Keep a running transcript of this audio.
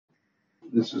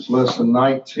This is lesson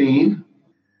 19.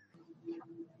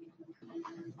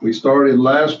 We started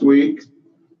last week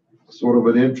sort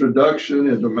of an introduction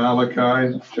into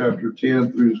Malachi chapter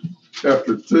 10 through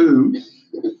chapter 2,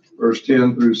 verse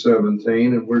 10 through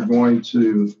 17, and we're going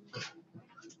to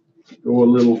go a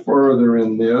little further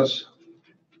in this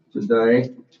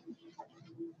today.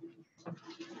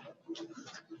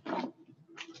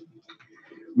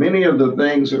 Many of the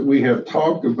things that we have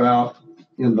talked about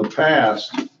in the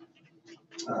past,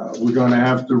 we're going to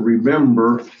have to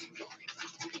remember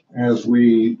as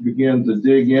we begin to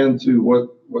dig into what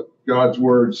God's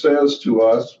Word says to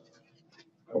us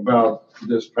about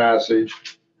this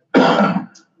passage,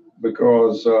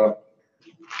 because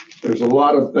there's a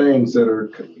lot of things that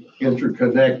are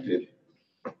interconnected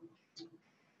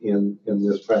in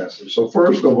this passage. So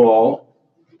first of all,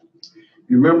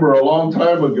 you remember a long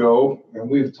time ago, and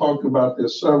we've talked about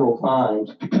this several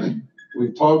times, we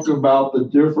talked about the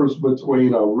difference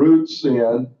between a root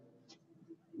sin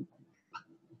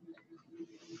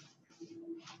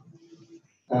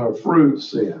and a fruit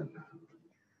sin.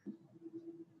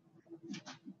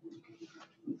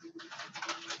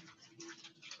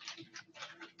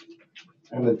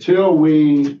 And until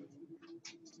we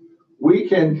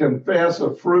can confess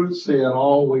a fruit sin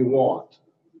all we want,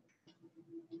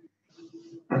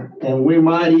 and we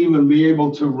might even be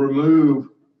able to remove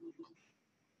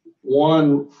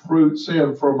one fruit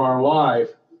sin from our life,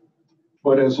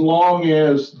 but as long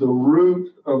as the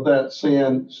root of that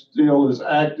sin still is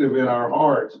active in our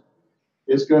hearts,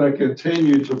 it's going to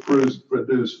continue to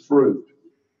produce fruit.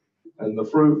 And the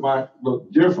fruit might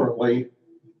look differently,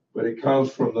 but it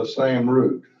comes from the same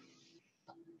root.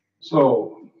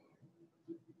 So,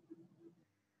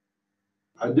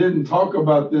 I didn't talk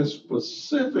about this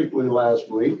specifically last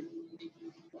week,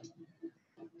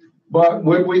 but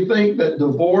would we think that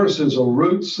divorce is a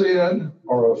root sin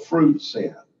or a fruit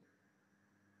sin?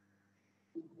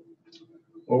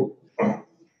 Well,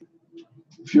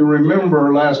 if you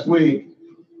remember last week,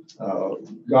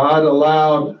 God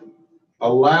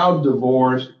allowed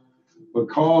divorce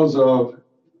because of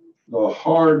the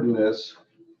hardness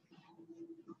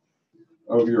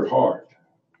of your heart.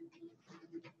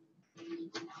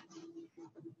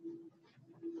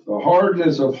 The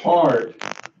hardness of heart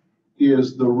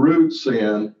is the root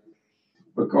sin,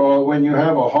 because when you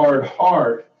have a hard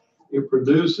heart, it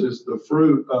produces the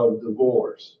fruit of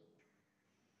divorce.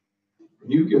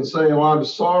 You can say, well, I'm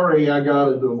sorry I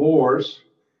got a divorce.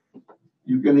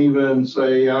 You can even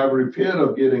say, I repent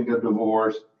of getting a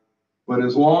divorce. But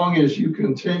as long as you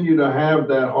continue to have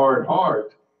that hard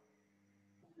heart,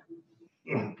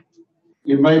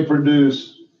 it may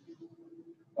produce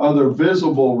other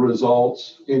visible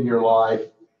results in your life,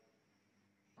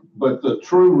 but the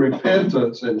true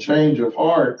repentance and change of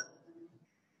heart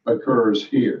occurs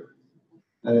here.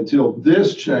 And until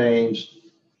this change,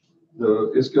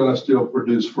 it's going to still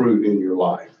produce fruit in your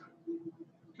life.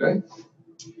 Okay?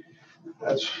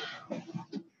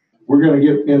 We're going to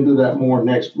get into that more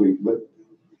next week, but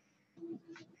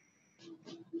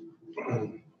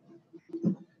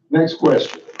next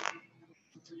question.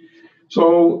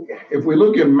 So if we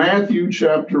look at Matthew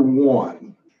chapter 1,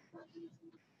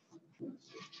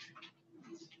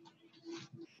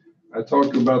 I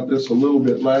talked about this a little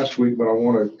bit last week, but I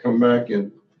want to come back and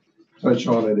touch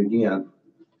on it again.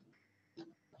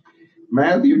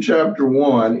 Matthew chapter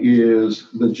 1 is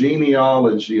the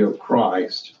genealogy of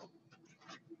Christ.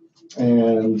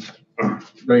 And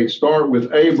they start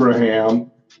with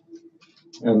Abraham,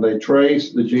 and they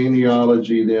trace the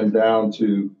genealogy then down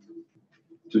to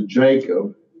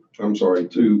Joseph,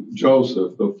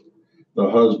 the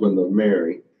husband of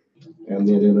Mary. And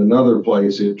then in another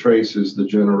place, it traces the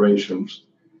generations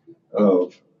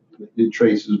it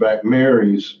traces back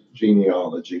Mary's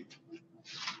genealogy.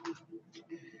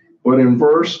 But in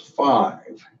verse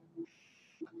 5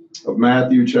 of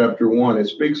Matthew chapter 1, it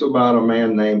speaks about a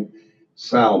man named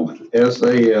Salmon,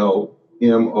 Salmon.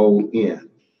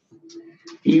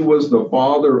 He was the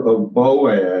father of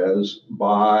Boaz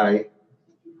by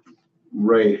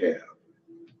Rahab.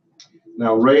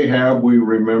 Now, Rahab, we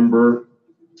remember,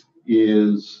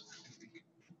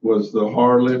 was the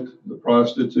harlot, the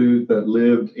prostitute that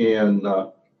lived in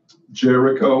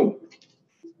Jericho.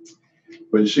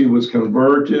 But she was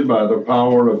converted by the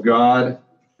power of God.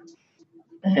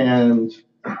 And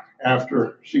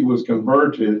after she was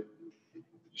converted,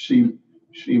 she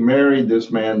married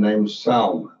this man named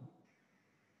Salmon.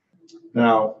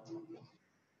 Now,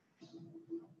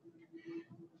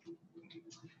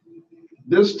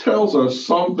 this tells us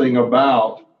something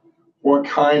about what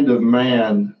kind of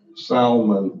man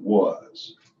Salmon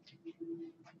was.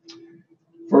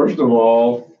 First of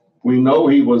all, We know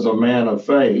he was a man of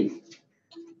faith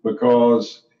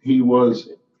because he was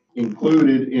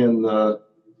included in the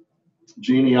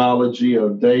genealogy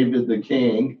of David the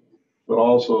king, but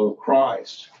also of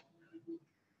Christ.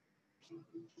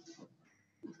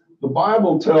 The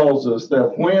Bible tells us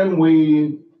that when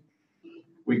we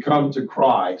come to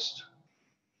Christ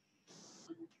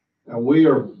and we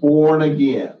are born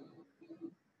again,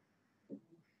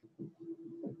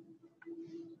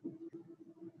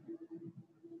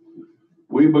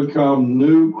 we become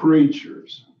new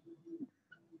creatures.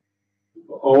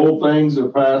 Old things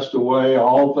have passed away,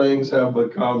 all things have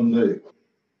become new.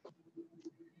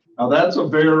 Now, that's a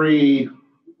very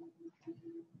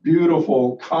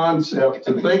beautiful concept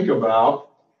to think about.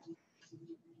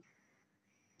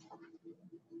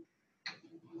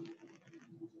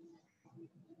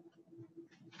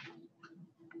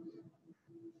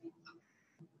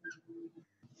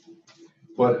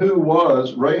 But who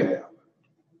was Rahab?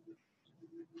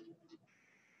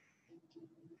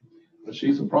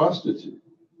 She's a prostitute.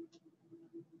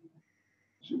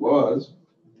 She was.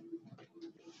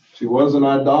 She was an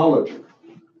idolater.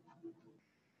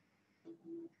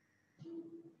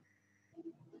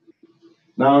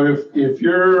 Now, if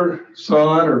your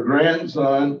son or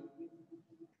grandson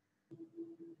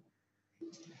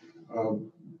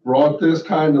brought this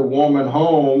kind of woman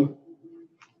home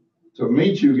to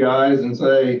meet you guys and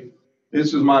say,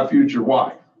 "This is my future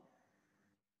wife,"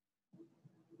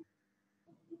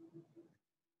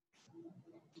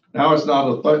 now it's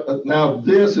not now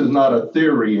this is not a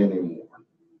theory anymore.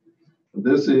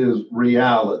 This is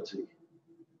reality.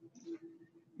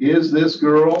 Is this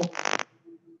girl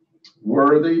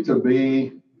worthy to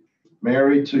be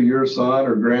married to your son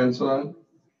or grandson?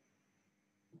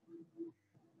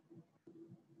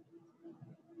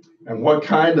 And what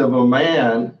kind of a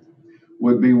man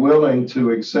would be willing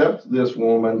to accept this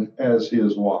woman as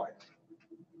his wife?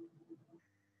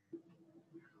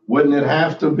 Wouldn't it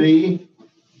have to be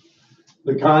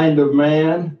the kind of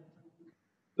man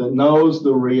that knows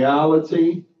the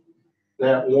reality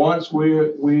that once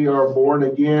we are born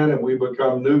again and we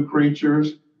become new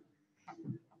creatures,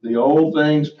 the old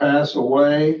things pass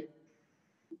away,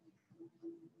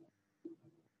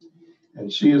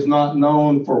 and she is not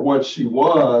known for what she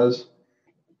was.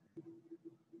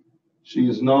 She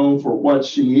is known for what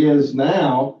she is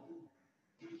now,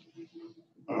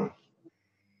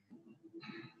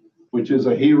 which is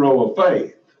a hero of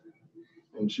faith.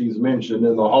 And she's mentioned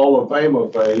in the Hall of Fame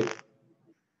of Faith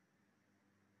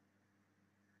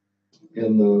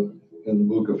in the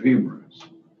book of Hebrews.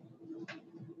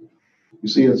 You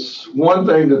see, it's one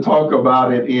thing to talk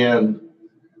about it in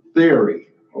theory.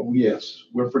 Oh, yes,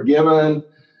 we're forgiven.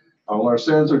 All our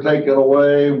sins are taken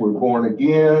away. We're born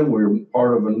again. We're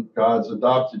part of God's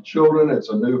adopted children. It's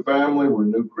a new family. We're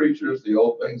new creatures. The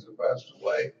old things have passed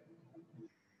away.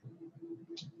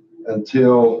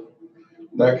 Until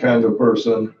that kind of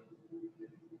person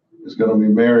is going to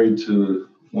be married to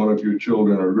one of your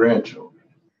children or grandchildren.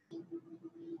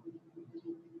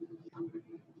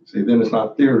 See, then it's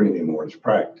not theory anymore, it's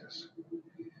practice.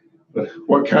 But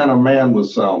what kind of man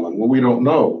was Solomon? Well, we don't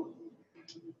know.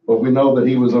 But we know that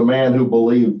he was a man who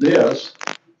believed this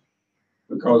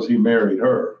because he married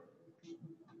her.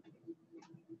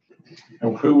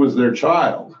 And who was their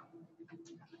child?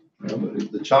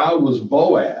 The child was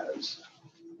Boaz.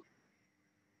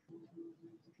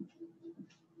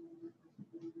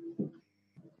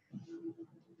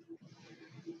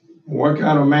 What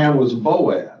kind of man was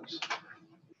Boaz?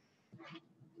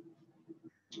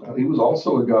 Well, he was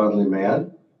also a godly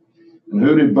man. And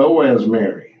who did Boaz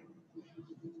marry?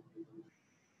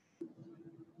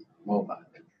 Moabite,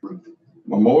 Ruth.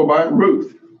 A Moabite,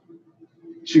 Ruth.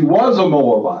 She was a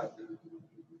Moabite.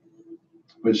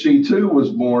 But she too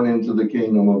was born into the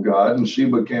kingdom of God, and she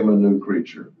became a new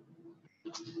creature.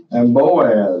 And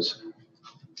Boaz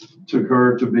took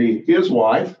her to be his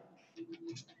wife,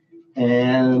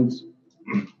 and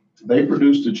they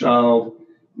produced a child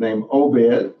named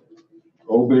Obed.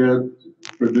 Obed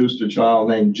produced a child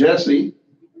named Jesse,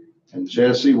 and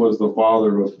Jesse was the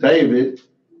father of David,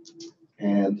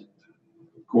 and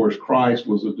of course Christ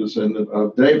was a descendant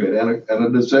of David and a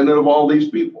descendant of all these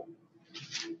people.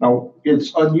 Now,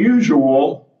 it's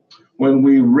unusual when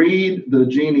we read the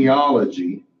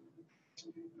genealogy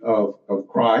of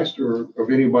Christ or of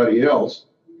anybody else,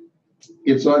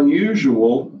 it's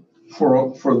unusual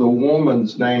for the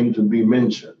woman's name to be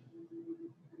mentioned.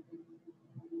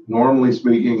 Normally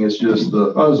speaking, it's just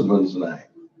the husband's name.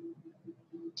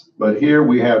 But here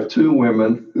we have two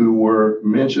women who were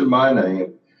mentioned by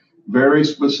name very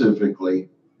specifically,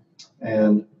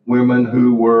 and women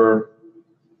who were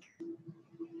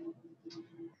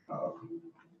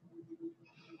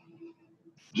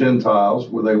Gentiles,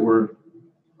 where they were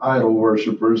idol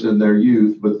worshipers in their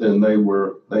youth, but then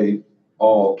they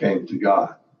all came to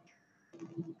God.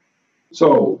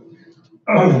 So,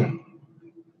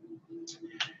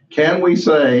 can we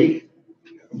say,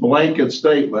 blanket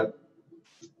statement,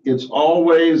 it's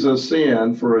always a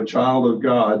sin for a child of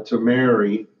God to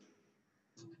marry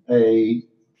a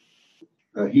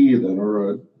heathen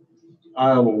or an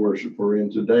idol worshiper,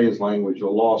 in today's language, a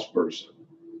lost person?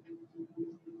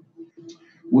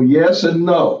 Well, yes and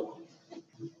no.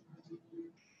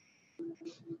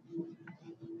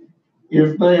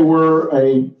 If they were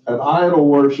an idol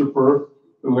worshiper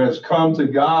who has come to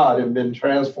God and been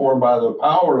transformed by the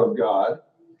power of God,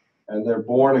 and they're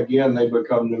born again, they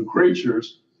become new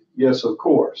creatures, yes, of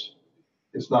course.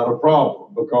 It's not a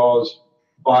problem, because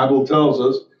the Bible tells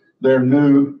us they're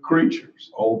new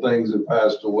creatures. Old things have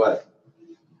passed away.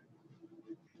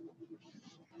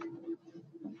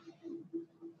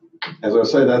 As I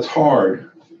say, that's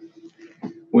hard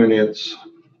when it's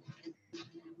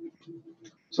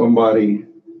somebody,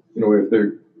 if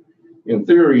they're, in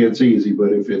theory, it's easy,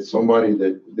 but if it's somebody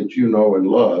that you know and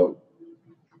love,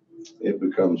 it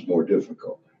becomes more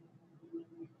difficult.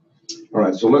 All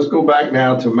right, so let's go back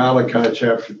now to Malachi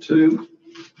chapter 2.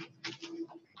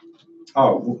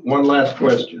 Oh, one last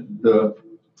question. The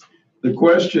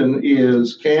question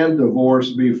is, can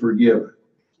divorce be forgiven?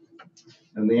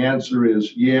 And the answer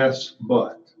is yes,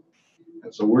 but.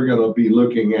 And so we're going to be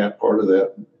looking at part of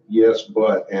that yes,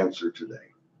 but answer today.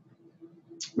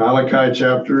 Malachi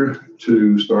chapter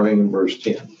 2, starting in verse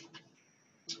 10.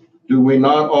 Do we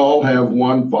not all have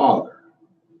one Father?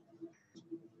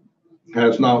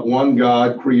 Has not one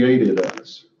God created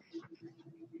us?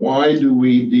 Why do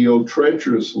we deal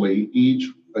treacherously each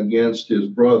against his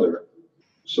brother,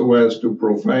 so as to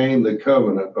profane the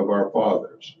covenant of our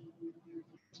fathers?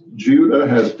 Judah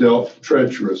has dealt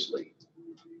treacherously,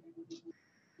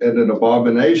 and an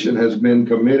abomination has been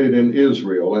committed in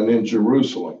Israel and in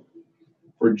Jerusalem.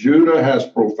 For Judah has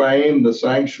profaned the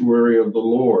sanctuary of the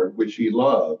Lord, which he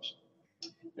loves,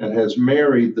 and has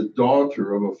married the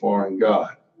daughter of a foreign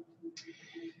god.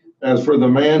 As for the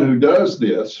man who does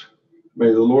this,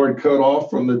 may the Lord cut off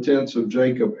from the tents of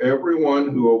Jacob everyone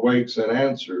who awakes and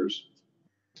answers,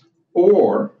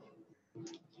 or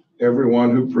everyone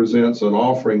who presents an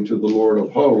offering to the Lord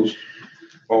of hosts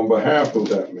on behalf of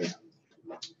that man.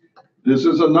 This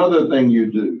is another thing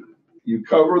you do. You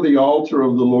cover the altar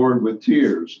of the Lord with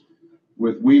tears,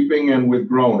 with weeping and with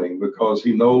groaning, because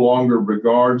he no longer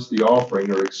regards the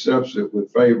offering or accepts it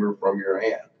with favor from your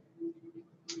hand.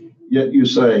 Yet you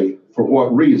say, for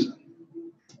what reason?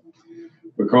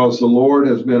 Because the Lord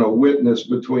has been a witness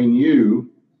between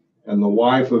you and the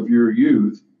wife of your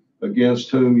youth, against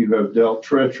whom you have dealt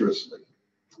treacherously,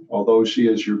 although she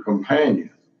is your companion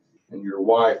and your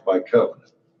wife by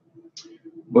covenant.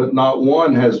 But not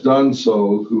one has done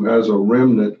so who has a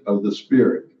remnant of the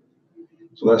Spirit.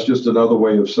 So that's just another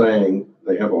way of saying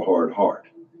they have a hard heart.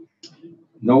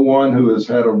 No one who has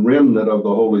had a remnant of the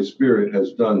Holy Spirit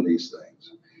has done these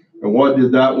things. And what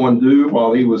did that one do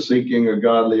while he was seeking a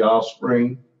godly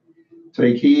offspring?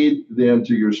 Take heed then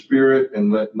to your spirit,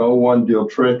 and let no one deal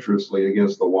treacherously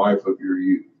against the wife of your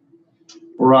youth.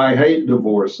 For I hate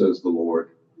divorce, says the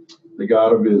Lord, the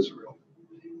God of Israel,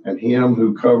 and him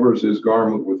who covers his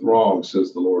garment with wrong,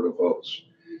 says the Lord of hosts.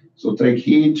 So take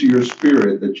heed to your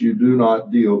spirit that you do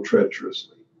not deal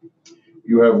treacherously.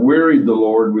 You have wearied the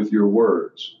Lord with your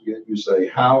words. Yet you say,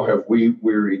 how have we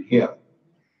wearied him?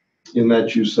 In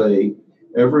that you say,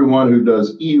 everyone who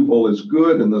does evil is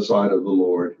good in the sight of the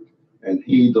Lord, and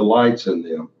he delights in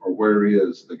them, or where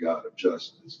is the God of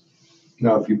justice?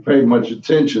 Now, if you paid much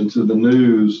attention to the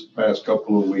news past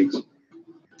couple of weeks,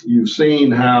 you've seen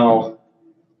how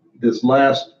this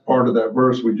last part of that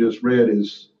verse we just read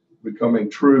is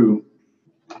becoming true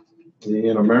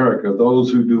in America.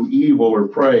 Those who do evil are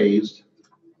praised,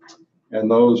 and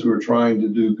those who are trying to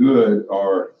do good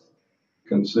are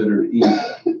considered evil.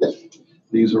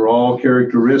 These are all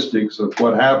characteristics of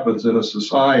what happens in a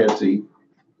society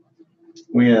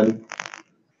when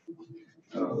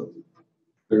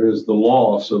there is the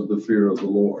loss of the fear of the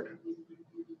Lord.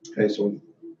 Okay, so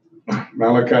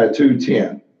Malachi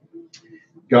 2:10.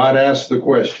 God asks the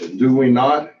question, do we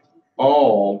not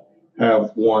all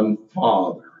have one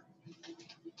Father?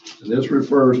 And this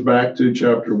refers back to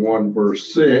chapter 1,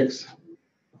 verse 6,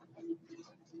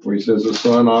 where he says, the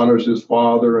son honors his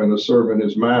father and the servant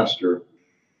his master.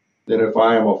 Then if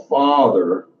I am a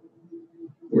father,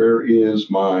 where is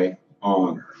my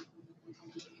honor?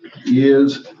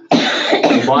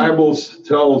 The Bible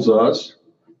tells us,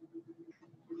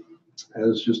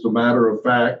 as just a matter of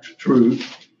fact,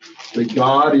 truth, that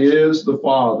God is the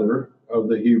Father of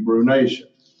the Hebrew nation.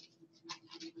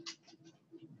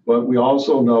 But we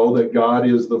also know that God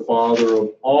is the Father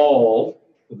of all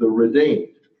the redeemed.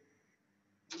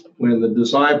 When the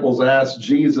disciples asked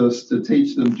Jesus to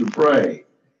teach them to pray,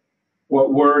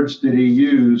 what words did he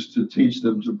use to teach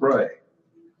them to pray?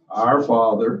 Our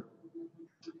Father,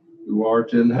 who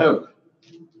art in heaven.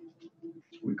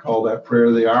 We call that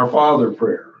prayer the Our Father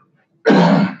prayer.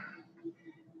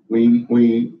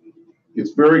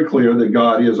 It's very clear that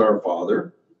God is our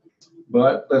Father.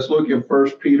 But let's look in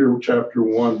 1 Peter chapter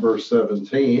 1, verse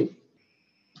 17.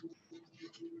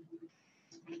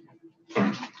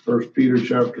 1 Peter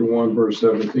chapter 1, verse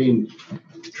 17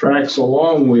 tracks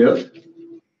along with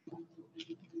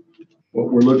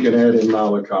what we're looking at in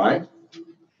Malachi.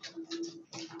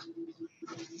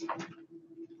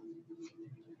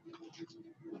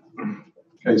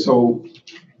 Okay, so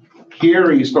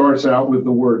here he starts out with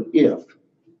the word if.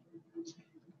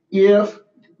 If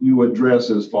you address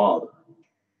his Father.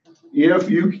 If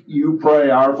you pray,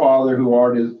 Our Father who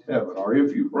art in heaven, or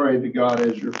if you pray to God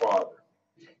as your Father.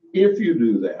 If you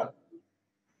do that,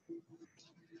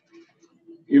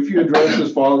 if you address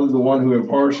his Father, the one who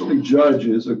impartially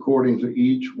judges according to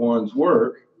each one's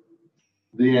work,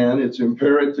 then its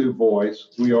imperative voice,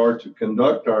 we are to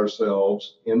conduct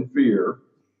ourselves in fear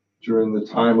during the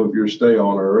time of your stay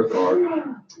on earth,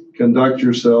 or conduct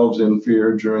yourselves in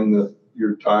fear during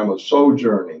your time of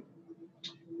sojourning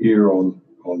here on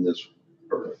this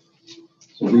earth.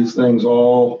 So these things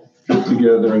all fit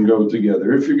together and go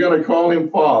together. If you're going to call him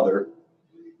Father,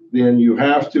 then you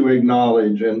have to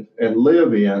acknowledge and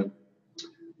live in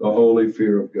the holy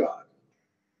fear of God.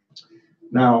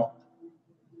 Now,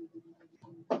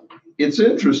 it's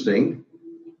interesting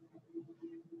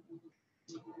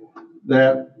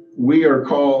that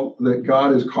that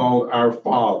God is called our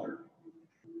Father.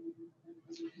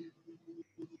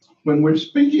 When we're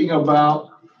speaking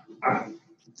about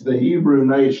the Hebrew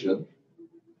nation,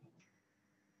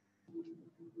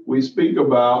 we speak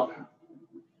about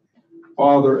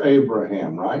Father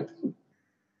Abraham, right?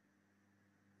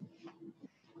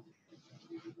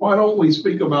 Why don't we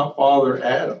speak about Father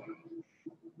Adam?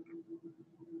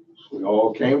 We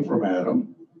all came from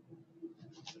Adam.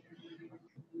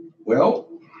 Well,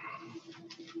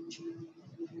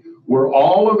 were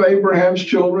all of Abraham's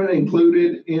children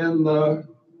included in the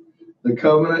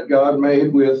covenant God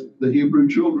made with the Hebrew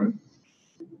children?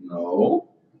 No.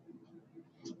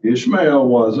 Ishmael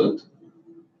wasn't.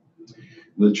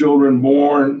 The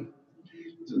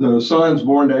sons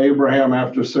born to Abraham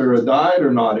after Sarah died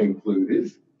are not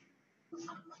included.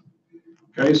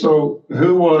 Okay, so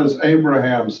who was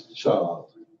Abraham's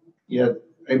child? Yet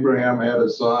Abraham had a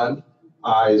son,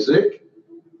 Isaac.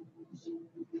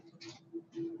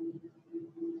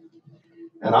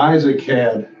 And Isaac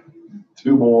had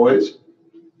two boys,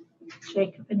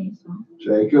 Jacob and Esau.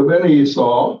 Jacob and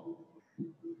Esau.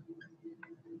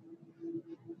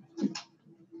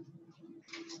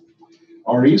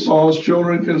 Are Esau's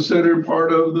children considered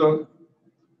part of the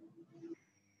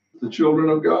children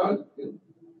of God?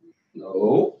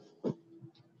 No.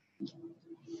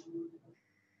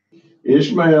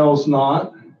 Ishmael's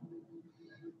not.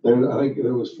 I think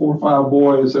there was 4 or 5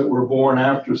 boys that were born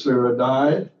after Sarah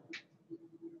died.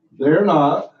 They're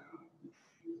not.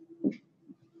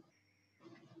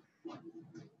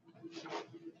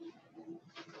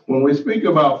 When we speak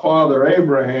about Father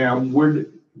Abraham,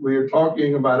 we're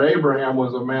talking about Abraham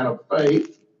was a man of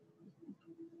faith.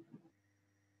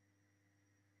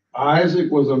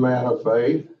 Isaac was a man of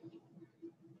faith.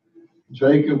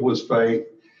 Jacob was faith.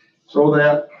 So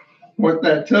that what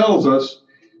that tells us,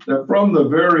 that from the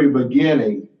very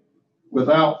beginning,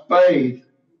 without faith,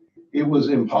 it was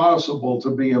impossible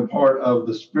to be a part of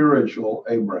the spiritual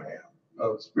Abraham,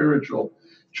 of spiritual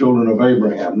children of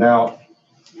Abraham. Now,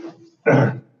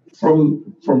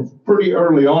 from pretty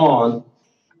early on,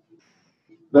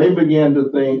 they began to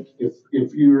think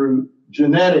if you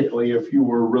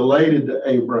were related to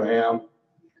Abraham,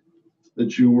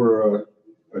 that you were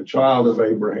a child of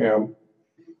Abraham.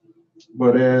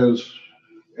 But as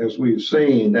we've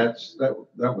seen, that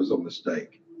was a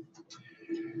mistake.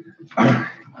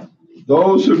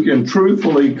 Those who can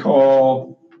truthfully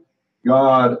call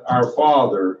God our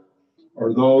Father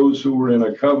are those who are in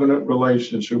a covenant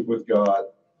relationship with God,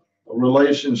 a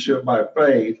relationship by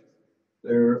faith.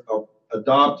 They're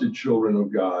adopted children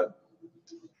of God.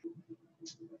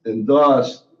 And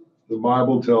thus, the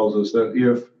Bible tells us that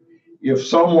if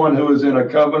someone who is in a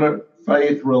covenant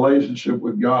faith relationship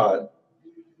with God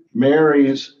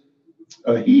marries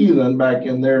a heathen back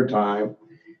in their time,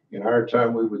 in our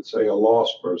time we would say a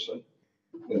lost person,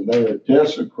 and they are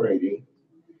desecrating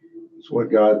It's what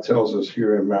God tells us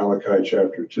here in Malachi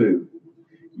chapter 2.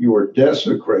 You are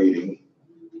desecrating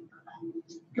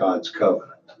God's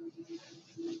covenant.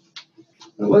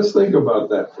 Now let's think about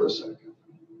that for a second.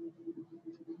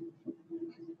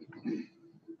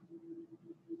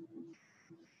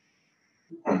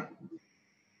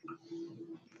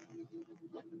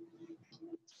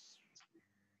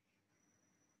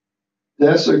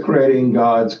 Desecrating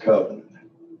God's covenant.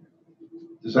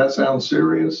 Does that sound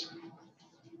serious?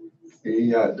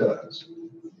 Yeah, it does.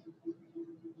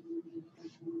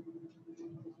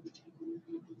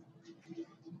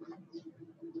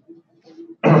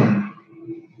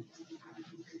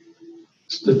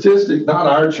 Statistics, not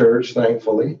our church,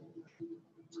 thankfully,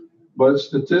 but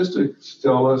statistics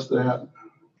tell us that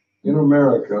in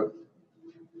America,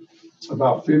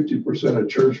 about 50% of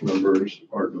church members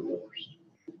are divorced.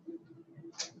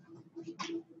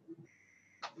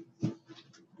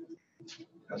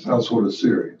 That sounds sort of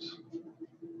serious.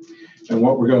 And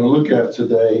what we're going to look at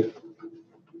today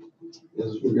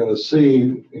is we're going to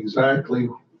see exactly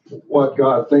what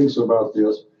God thinks about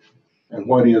this and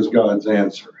what is God's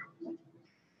answer.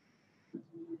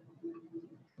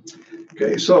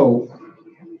 Okay, so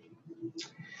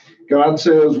God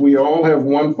says we all have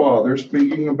one Father,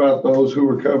 speaking about those who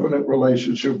are covenant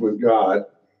relationship with God.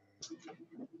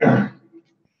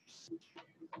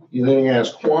 He then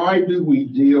asks, why do we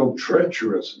deal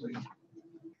treacherously,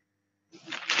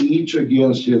 each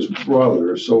against his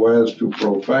brother, so as to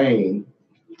profane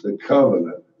the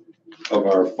covenant of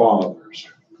our fathers?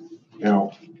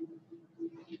 Now,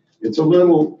 it's a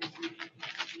little,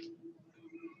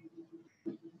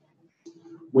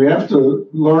 we have to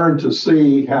learn to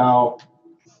see how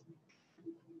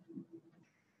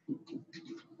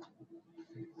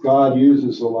God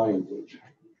uses the language.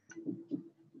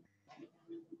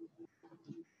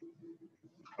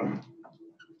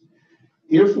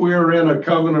 If we're in a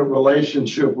covenant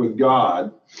relationship with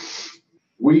God,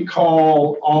 we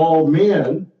call all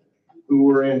men who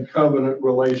are in covenant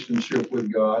relationship with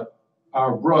God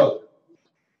our brother.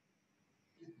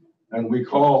 And we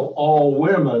call all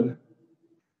women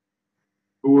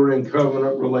who are in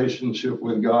covenant relationship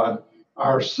with God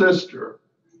our sister,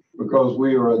 because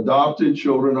we are adopted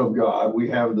children of God. We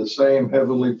have the same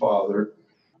Heavenly Father.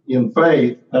 In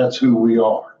faith, that's who we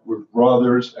are. We're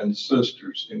brothers and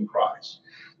sisters in Christ.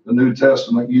 The New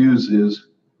Testament uses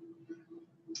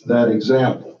that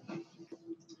example.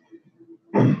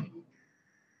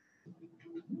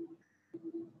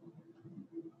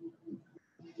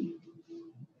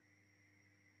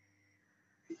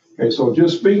 Okay, so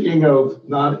just speaking of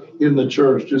not in the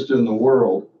church, just in the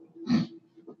world,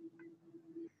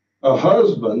 a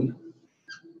husband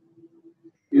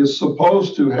is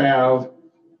supposed to have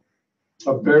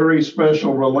a very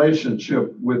special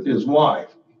relationship with his wife,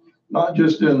 not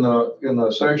just in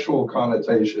the sexual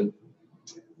connotation,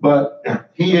 but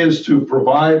he is to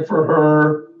provide for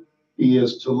her, he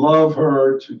is to love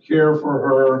her, to care for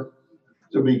her,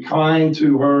 to be kind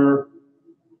to her,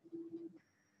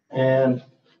 and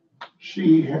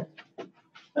she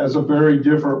has a very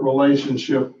different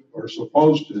relationship, or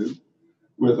supposed to,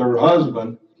 with her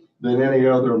husband than any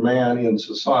other man in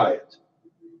society.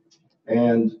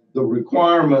 And the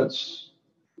requirements,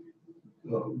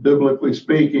 biblically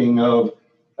speaking, of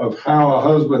how a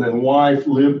husband and wife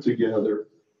live together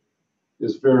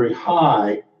is very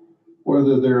high,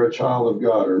 whether they're a child of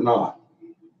God or not.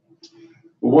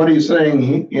 But what he's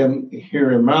saying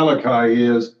here in Malachi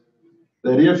is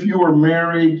that if you are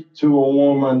married to a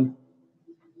woman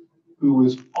who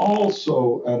is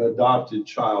also an adopted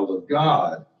child of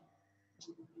God,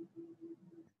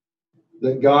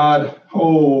 that God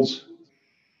holds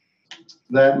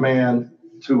that man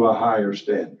to a higher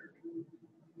standard.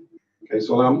 Okay,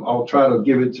 so I'll try to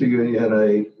give it to you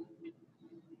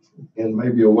in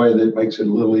maybe a way that makes it a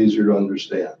little easier to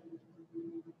understand.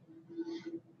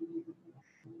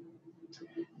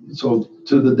 So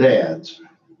to the dads,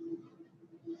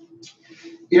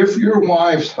 if your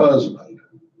wife's husband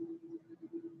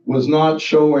was not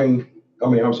showing,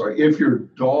 if your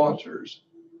daughter's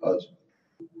husband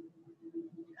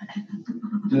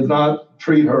did not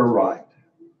treat her right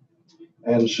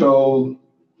and show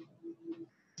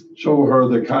her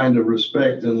the kind of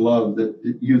respect and love that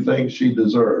you think she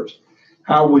deserves,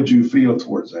 how would you feel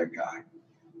towards that guy?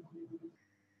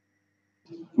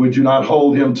 Would you not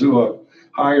hold him to a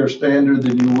higher standard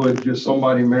than you would just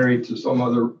somebody married to some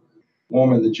other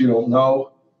woman that you don't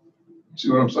know?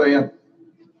 See what I'm saying?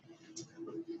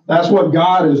 That's what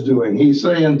God is doing. He's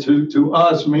saying to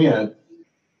us men,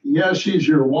 yes, she's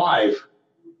your wife,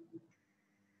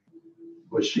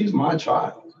 but she's my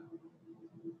child.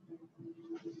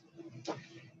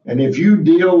 And if you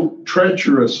deal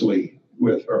treacherously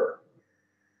with her,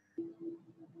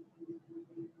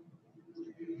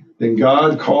 then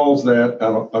God calls that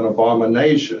an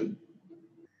abomination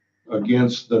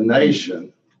against the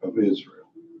nation of Israel.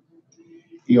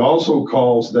 He also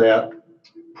calls that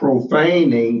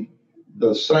profaning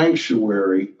the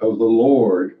sanctuary of the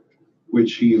Lord,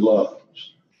 which he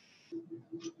loves.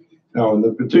 Now, in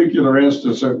the particular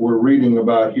instance that we're reading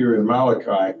about here in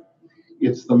Malachi,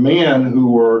 it's the men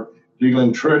who were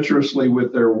dealing treacherously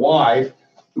with their wife,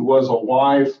 who was a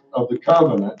wife of the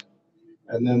covenant,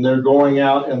 and then they're going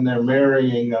out and they're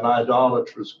marrying an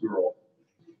idolatrous girl,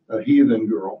 a heathen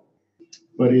girl.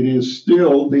 But it is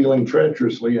still dealing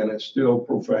treacherously, and it still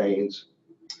profanes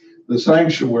the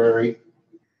sanctuary.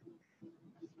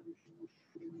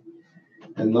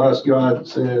 And thus God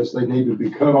says they need to be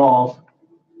cut off.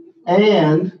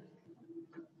 And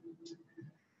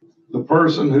the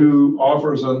person who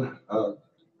offers an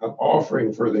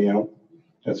offering for them,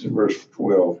 that's in verse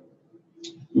 12,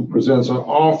 who presents an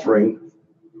offering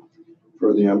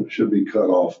for them should be cut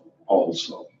off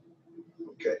also.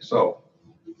 Okay, so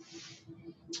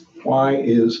why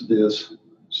is this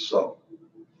so?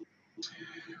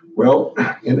 Well,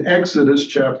 in Exodus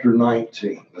chapter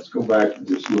 19, let's go back and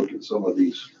just look at some of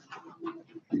these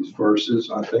verses.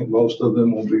 I think most of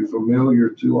them will be familiar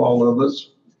to all of us.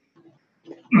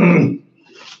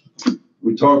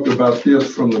 We talked about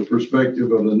this from the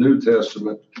perspective of the New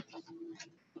Testament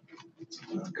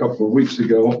a couple of weeks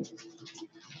ago.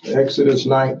 Exodus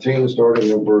 19, starting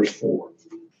in verse 4.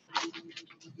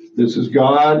 This is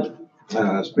God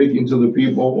speaking to the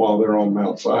people while they're on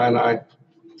Mount Sinai.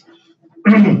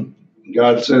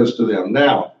 God says to them,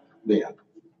 "Now, then,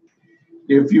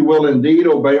 if you will indeed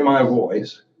obey my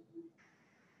voice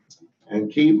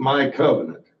and keep my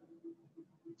covenant,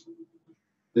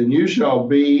 then you shall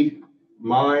be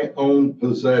my own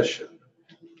possession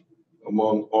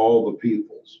among all the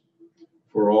peoples,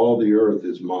 for all the earth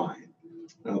is mine."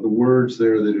 Now, the words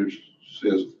there that it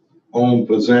says own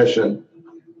possession,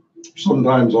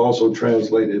 sometimes also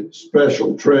translated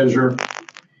special treasure.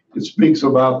 It speaks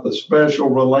about the special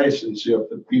relationship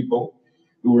that people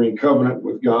who are in covenant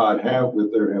with God have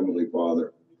with their Heavenly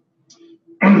Father.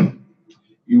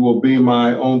 You will be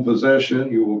my own possession.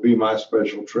 You will be my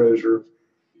special treasure.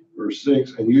 Verse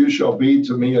 6, and you shall be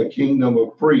to me a kingdom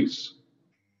of priests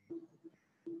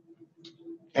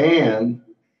and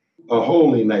a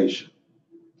holy nation.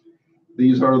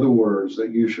 These are the words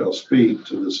that you shall speak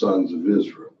to the sons of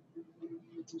Israel.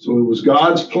 So it was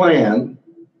God's plan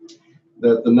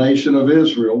that the nation of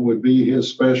Israel would be his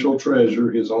special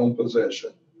treasure, his own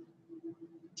possession,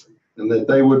 and that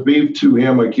they would be to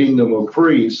him a kingdom of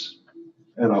priests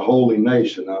and a holy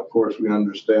nation. Now, of course, we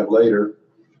understand later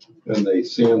when they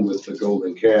sinned with the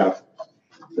golden calf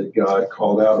that God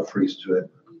called out a priesthood.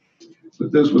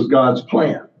 But this was God's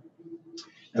plan.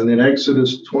 And then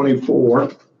Exodus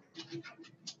 24,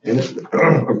 and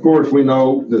of course we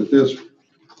know that this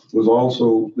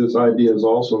idea is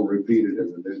also repeated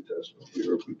in the New Testament. We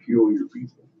are a peculiar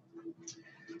people.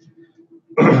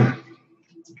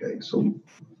 Okay, so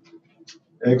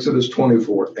Exodus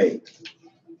 24:8.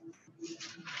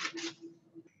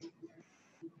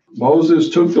 Moses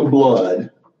took the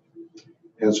blood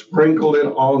and sprinkled it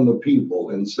on the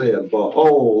people and said,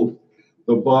 "Behold,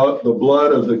 the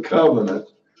blood of the covenant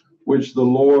which the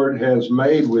Lord has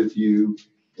made with you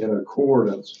in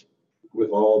accordance with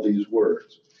all these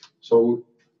words." So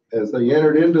as they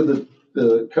entered into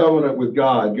the covenant with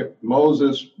God,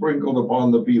 Moses sprinkled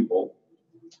upon the people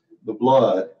the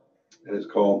blood, and it's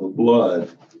called the blood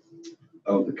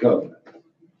of the covenant.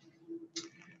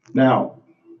 Now,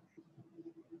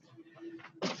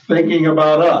 thinking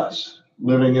about us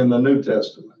living in the New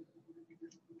Testament,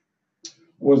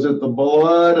 was it the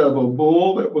blood of a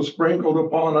bull that was sprinkled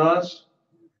upon us,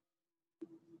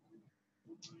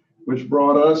 which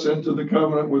brought us into the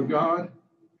covenant with God?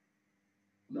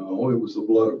 No, it was the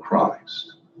blood of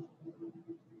Christ.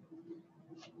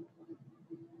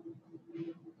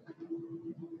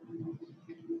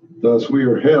 Thus, we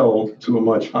are held to a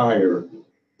much higher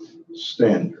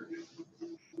standard.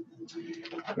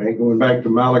 Okay, going back to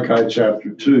Malachi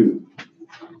chapter 2,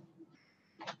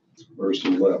 verse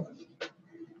 11.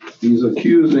 He's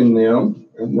accusing them,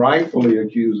 and rightfully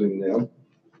accusing them,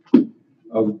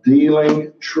 of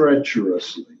dealing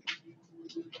treacherously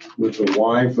with the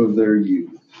wife of their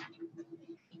youth.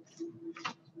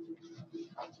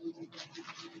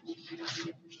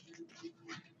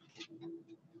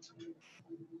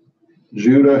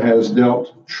 Judah has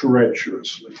dealt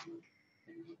treacherously.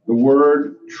 The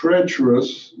word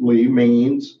treacherously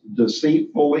means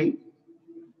deceitfully,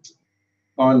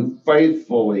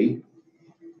 unfaithfully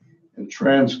and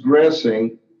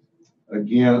transgressing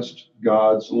against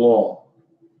God's law.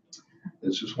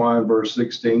 This is why in verse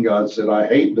 16 God said, I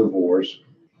hate divorce,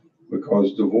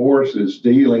 because divorce is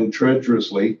dealing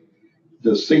treacherously,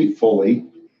 deceitfully,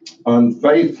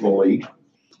 unfaithfully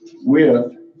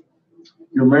with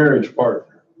your marriage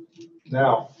partner.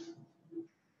 Now,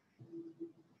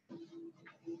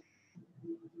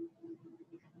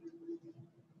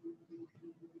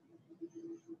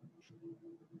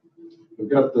 we've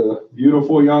got the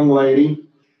beautiful young lady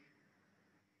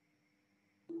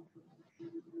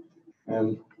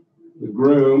and the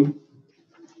groom,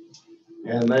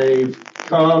 and they've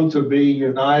come to be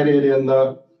united in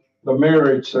the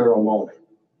marriage ceremony.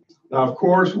 Now, of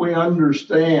course, we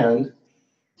understand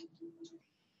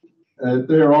that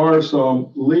there are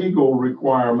some legal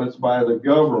requirements by the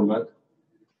government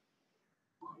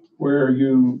where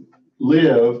you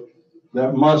live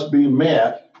that must be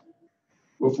met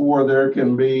before there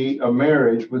can be a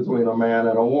marriage between a man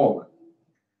and a woman.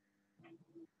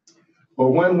 But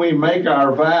when we make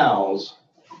our vows,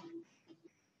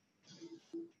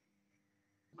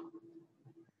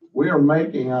 we are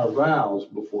making our vows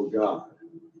before God.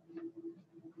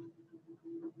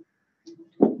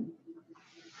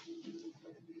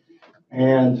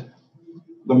 And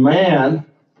the man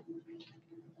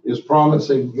is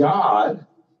promising God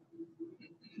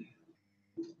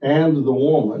and the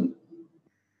woman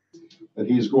that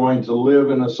he's going to live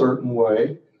in a certain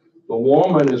way. The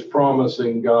woman is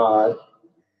promising God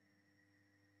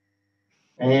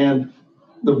and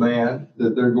the man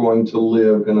that they're going to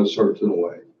live in a certain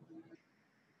way.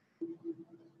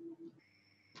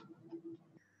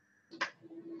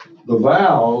 The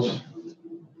vows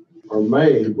are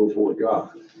made before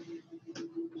God.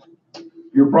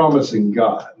 You're promising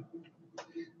God.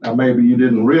 Now, maybe you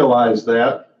didn't realize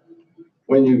that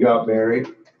when you got married.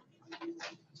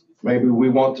 Maybe we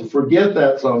want to forget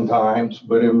that sometimes,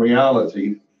 but in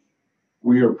reality,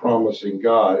 we are promising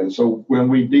God. And so when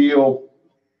we deal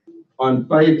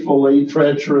unfaithfully,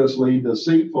 treacherously,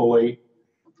 deceitfully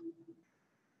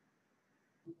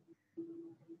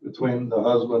between the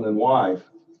husband and wife,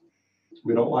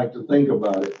 we don't like to think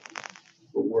about it,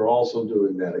 but we're also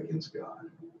doing that against God.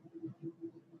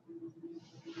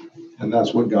 And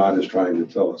that's what God is trying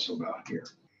to tell us about here.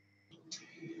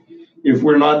 If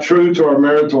we're not true to our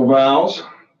marital vows,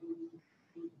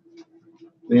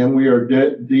 then we are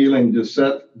dealing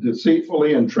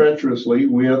deceitfully and treacherously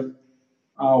with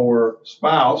our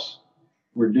spouse.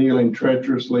 We're dealing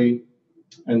treacherously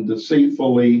and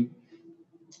deceitfully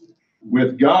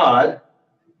with God.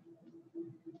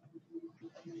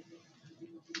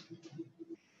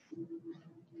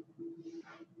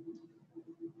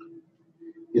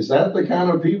 Is that the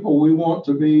kind of people we want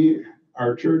to be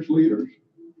our church leaders?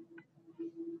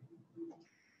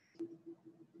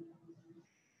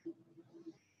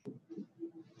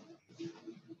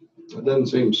 It doesn't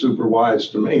seem super wise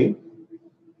to me.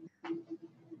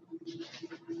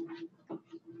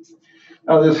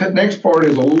 Now, this next part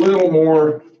is a little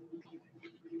more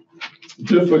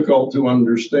difficult to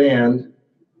understand,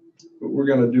 but we're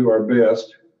going to do our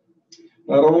best.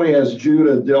 Not only has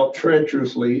Judah dealt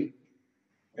treacherously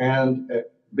and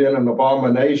been an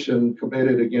abomination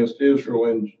committed against Israel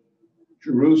in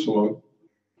Jerusalem,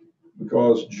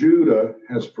 because Judah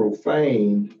has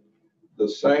profaned the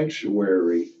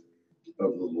sanctuary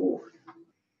of the Lord.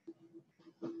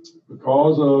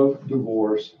 Because of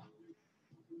divorce,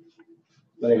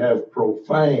 they have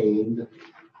profaned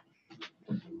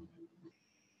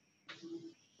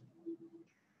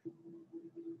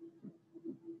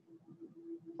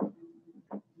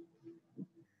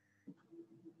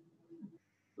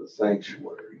the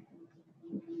sanctuary.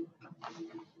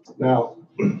 Now,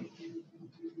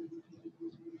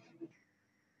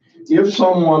 if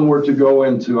someone were to go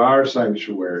into our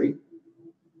sanctuary,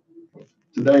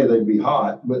 today they'd be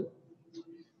hot, but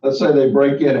let's say they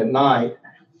break in at night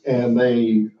and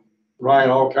they write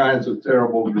all kinds of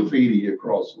terrible graffiti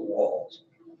across the walls.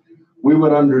 We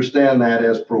would understand that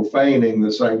as profaning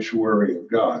the sanctuary of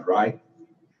God, right?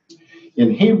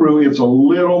 In Hebrew, it's a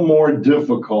little more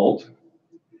difficult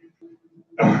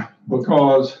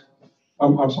because,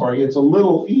 it's a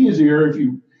little easier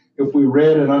if we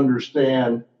read and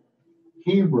understand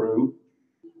Hebrew,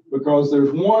 because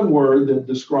there's one word that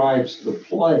describes the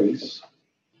place,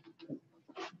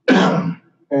 and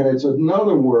it's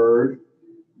another word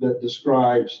that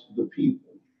describes the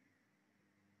people.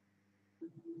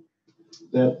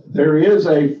 That there is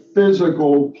a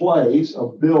physical place, a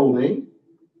building,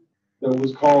 that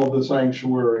was called the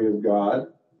sanctuary of God,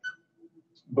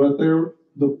 but they're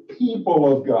the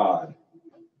people of God.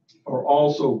 are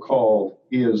also called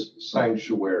his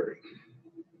sanctuary.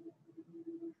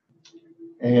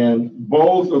 And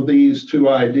both of these two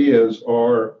ideas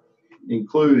are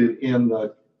included in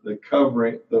the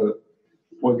covering,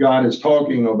 what God is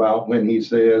talking about when he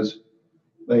says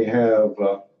they have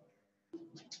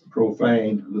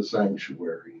profaned the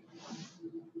sanctuary.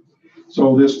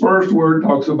 So this first word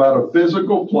talks about a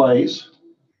physical place.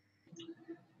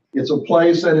 It's a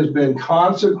place that has been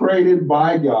consecrated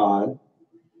by God,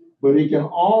 but it can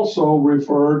also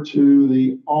refer to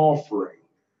the offering,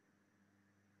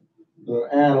 the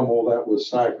animal that was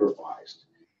sacrificed.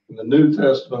 In the New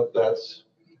Testament, that's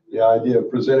the idea of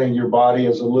presenting your body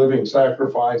as a living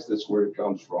sacrifice. That's where it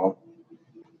comes from.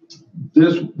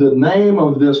 The name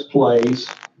of this place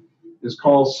is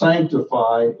called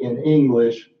sanctified in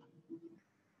English,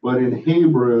 but in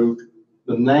Hebrew,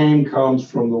 the name comes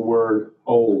from the word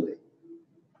holy.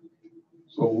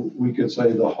 So we could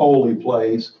say the holy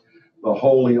place, the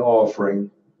holy offering.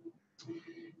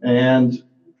 And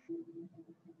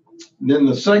then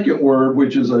the second word,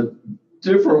 which is a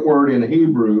different word in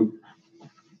Hebrew,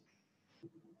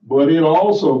 but it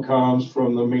also comes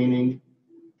from the meaning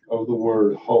of the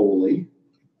word holy.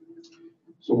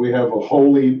 So we have a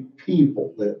holy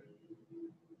people, that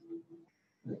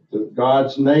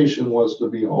God's nation was to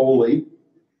be holy,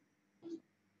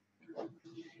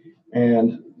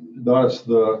 and thus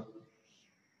the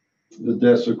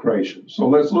desecration. So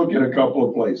let's look at a couple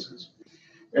of places.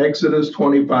 Exodus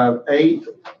 25:8.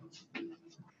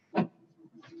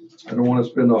 I don't want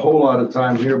to spend a whole lot of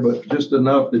time here, but just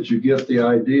enough that you get the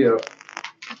idea of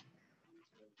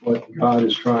what God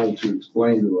is trying to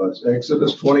explain to us.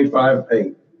 Exodus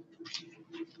 25:8.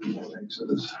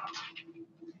 Exodus.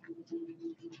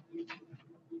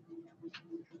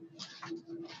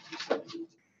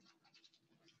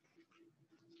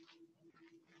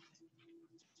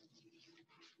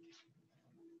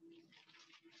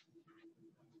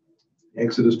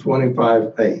 Exodus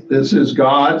 25:8. This is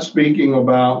God speaking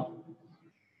about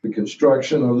the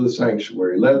construction of the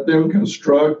sanctuary. Let them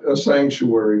construct a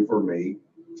sanctuary for me,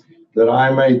 that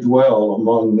I may dwell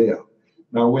among them.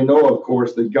 Now we know, of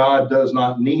course, that God does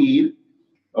not need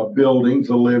a building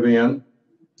to live in,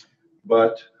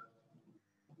 but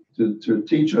to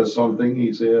teach us something,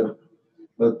 he said,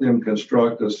 let them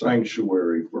construct a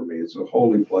sanctuary for me. It's a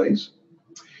holy place.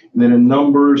 And then in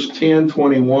Numbers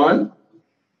 10:21,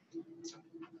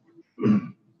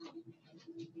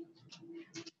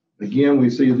 again, we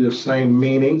see this same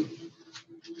meaning.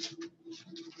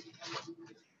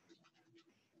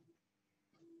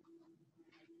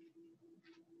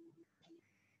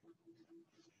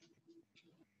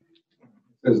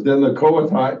 As then the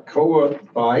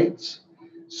Kohathites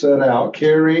set out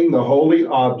carrying the holy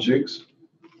objects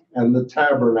and the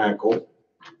tabernacle.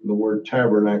 The word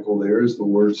tabernacle there is the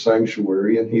word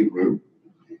sanctuary in Hebrew.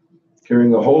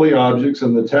 Carrying the holy objects,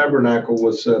 and the tabernacle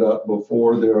was set up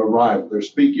before their arrival. They're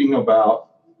speaking about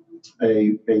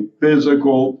a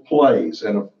physical place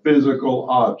and a physical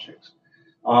objects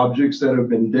that have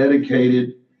been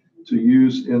dedicated to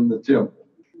use in the temple.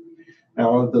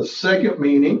 Now, the second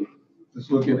meaning,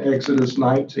 let's look in Exodus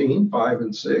 19:5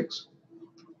 and 6.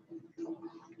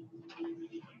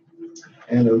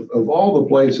 And of all the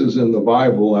places in the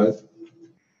Bible,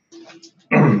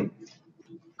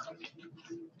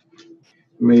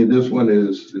 I mean, this one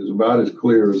is about as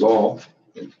clear as all.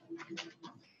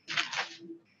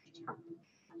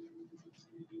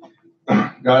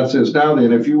 God says, now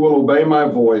then, if you will obey my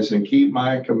voice and keep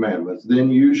my commandments,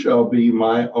 then you shall be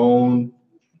my own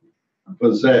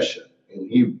possession. In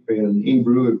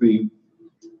Hebrew, it would be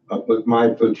my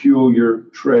peculiar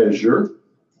treasure,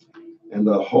 and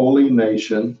the holy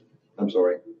nation,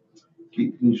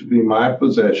 you should be my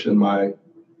possession, my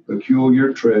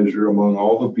peculiar treasure among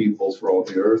all the peoples, for all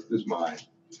the earth is mine.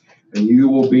 And you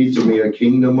will be to me a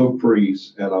kingdom of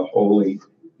priests and a holy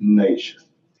nation.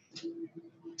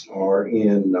 Or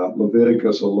in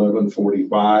Leviticus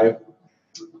 11:45,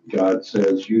 God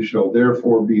says, you shall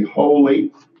therefore be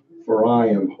holy, for I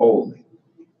am holy.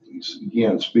 He's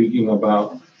again speaking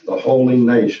about the holy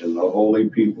nation, the holy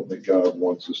people that God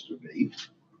wants us to be.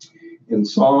 In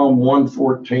Psalm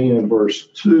 114 and verse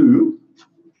 2,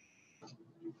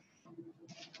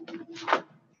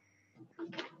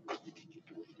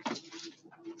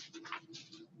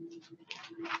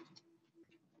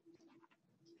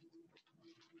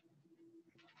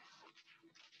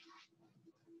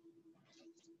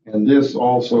 and this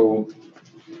also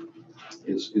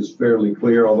is fairly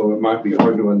clear, although it might be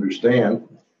hard to understand.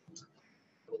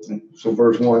 So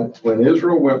verse 1, when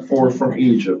Israel went forth from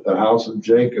Egypt, the house of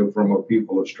Jacob from a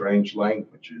people of strange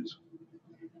languages,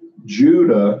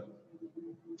 Judah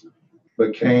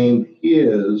became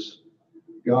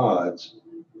God's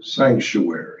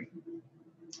sanctuary,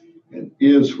 and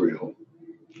Israel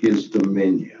his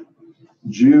dominion.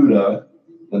 Judah,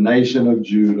 the nation of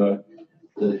Judah,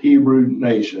 the Hebrew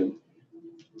nation,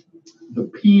 the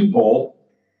people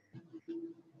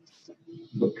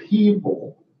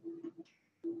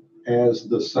as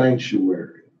the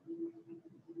sanctuary.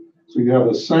 So you have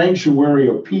a sanctuary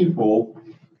of people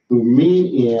who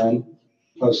meet in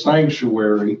a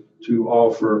sanctuary to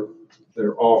offer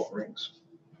their offerings.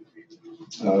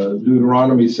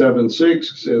 Deuteronomy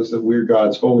 7:6 says that we're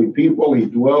God's holy people. He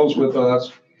dwells with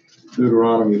us.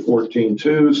 Deuteronomy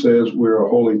 14:2 says we're a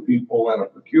holy people and a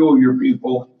peculiar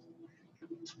people.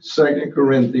 2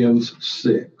 Corinthians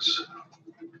 6.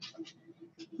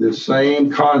 This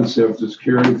same concept is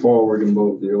carried forward in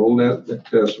both the Old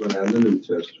Testament and the New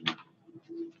Testament.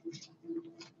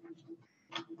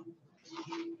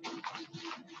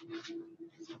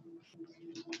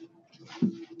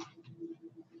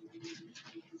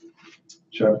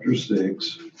 Chapter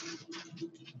 6.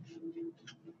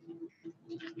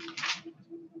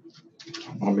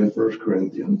 I'm in 1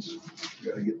 Corinthians.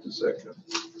 Got to get to 2nd.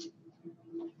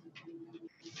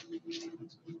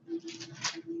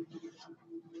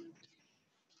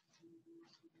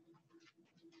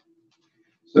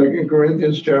 Second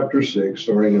Corinthians chapter 6,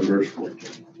 starting in verse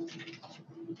 14.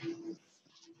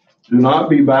 Do not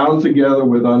be bound together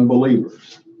with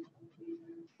unbelievers.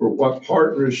 For what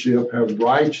partnership have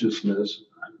righteousness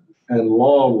and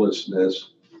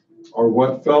lawlessness, or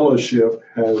what fellowship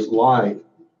has light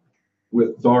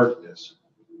with darkness?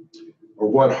 Or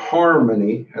what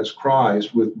harmony has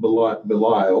Christ with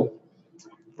Belial?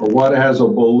 Or what has a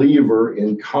believer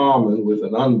in common with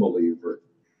an unbeliever?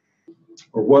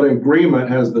 Or what agreement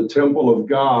has the temple of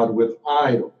God with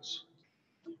idols?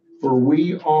 For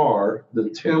we are the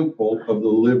temple of the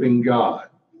living God.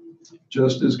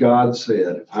 Just as God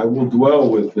said, I will dwell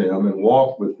with them and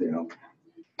walk with them,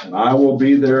 and I will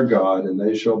be their God, and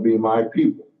they shall be my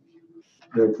people.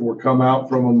 Therefore come out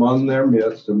from among their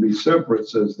midst and be separate,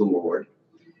 says the Lord,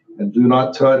 and do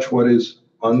not touch what is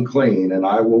unclean, and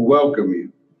I will welcome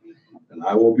you, and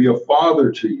I will be a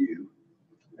father to you,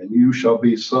 and you shall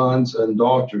be sons and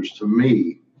daughters to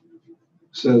me,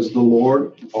 says the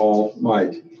Lord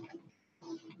Almighty.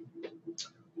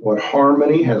 What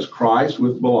harmony has Christ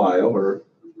with Belial, or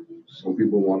some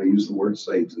people want to use the word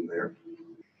Satan there?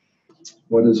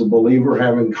 What does a believer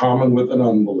have in common with an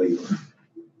unbeliever?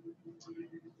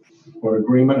 What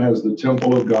agreement has the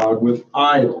temple of God with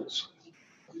idols?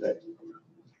 Okay.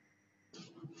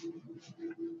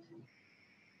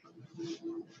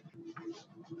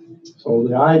 So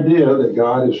the idea that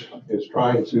God is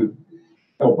trying to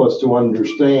help us to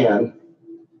understand,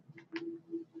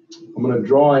 I'm going to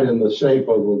draw it in the shape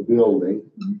of a building.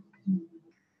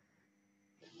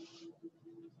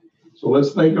 So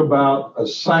let's think about a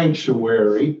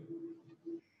sanctuary,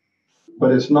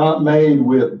 but it's not made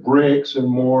with bricks and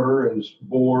mortar and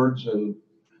boards and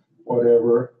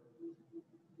whatever.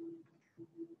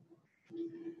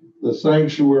 The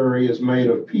sanctuary is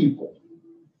made of people.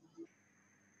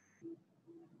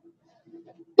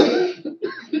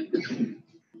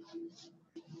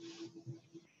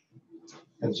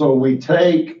 And so we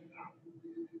take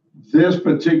this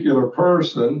particular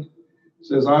person,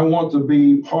 says, I want to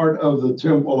be part of the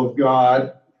temple of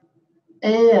God,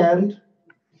 and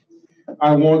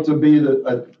I want to be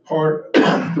a part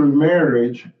through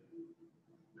marriage.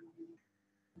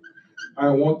 I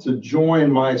want to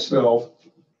join myself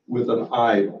with an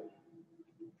idol.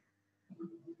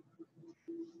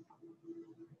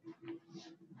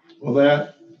 Well,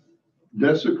 that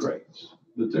desecrates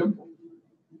the temple.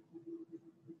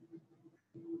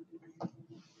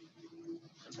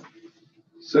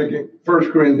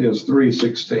 First Corinthians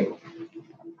 3:16.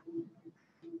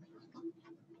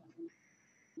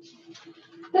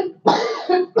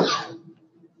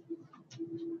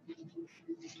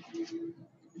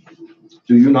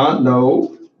 Do you not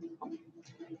know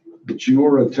that you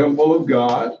are a temple of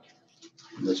God,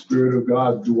 and the Spirit of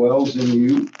God dwells in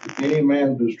you? If any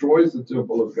man destroys the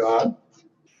temple of God,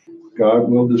 God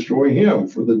will destroy him,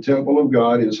 for the temple of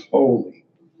God is holy,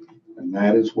 and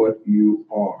that is what you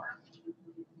are.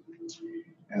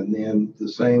 And then the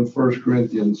same 1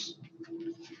 Corinthians,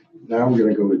 now we're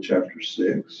going to go to chapter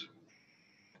 6,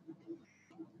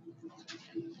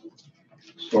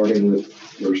 starting with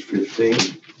verse 15.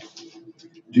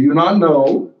 Do you not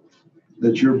know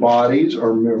that your bodies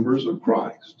are members of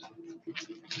Christ?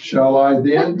 Shall I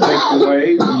then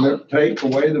take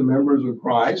away the members of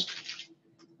Christ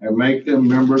and make them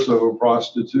members of a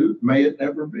prostitute? May it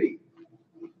never be.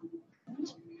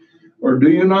 Or do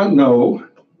you not know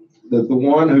that the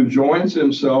one who joins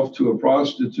himself to a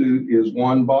prostitute is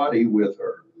one body with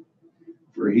her.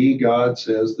 For he, God,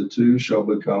 says the two shall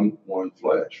become one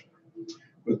flesh.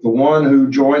 But the one who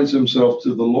joins himself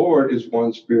to the Lord is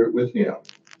one spirit with him.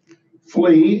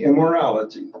 Flee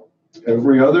immorality.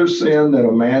 Every other sin that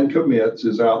a man commits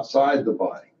is outside the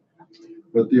body,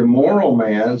 but the immoral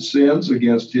man sins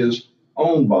against his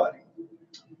own body.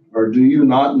 Or do you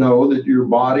not know that your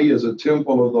body is a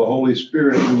temple of the Holy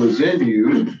Spirit who is in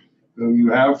you, whom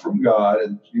you have from God,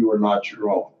 and you are not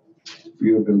your own? For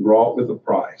you have been bought with a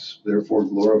price. Therefore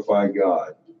glorify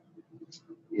God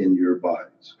in your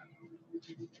bodies.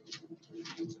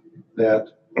 That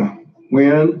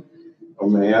when a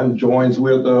man joins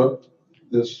with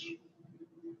this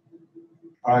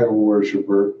idol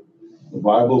worshiper, the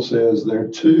Bible says they're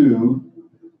two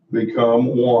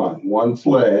become one. One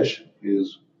flesh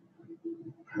is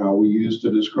how we used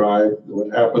to describe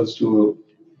what happens to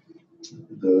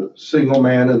the single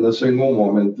man and the single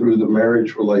woman through the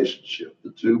marriage relationship.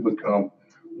 The two become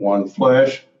one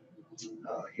flesh.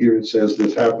 Here it says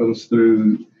this happens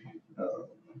through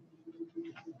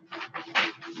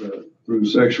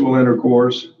sexual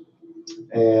intercourse,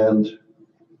 and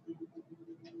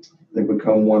they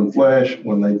become one flesh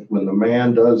when the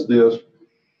man does this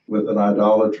with an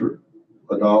idolatress,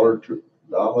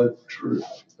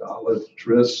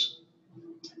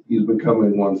 he's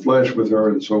becoming one flesh with her,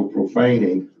 and so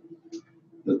profaning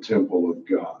the temple of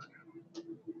God.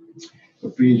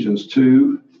 Ephesians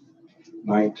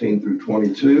 2:19 through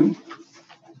 22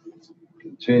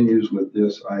 continues with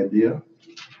this idea.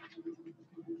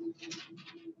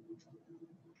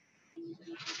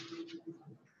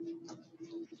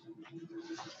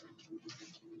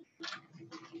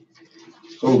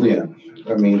 So then,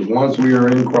 that means once we are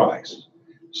in Christ,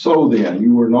 so then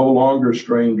you are no longer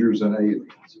strangers and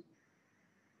aliens,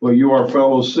 but you are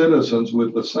fellow citizens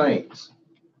with the saints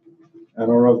and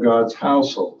are of God's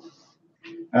household,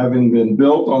 having been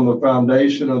built on the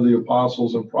foundation of the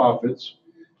apostles and prophets,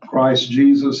 Christ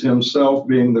Jesus himself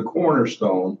being the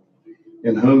cornerstone,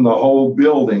 in whom the whole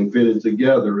building fitted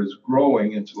together is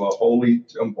growing into a holy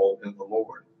temple in the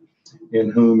Lord, in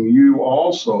whom you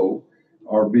also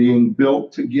are being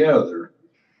built together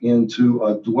into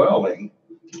a dwelling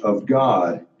of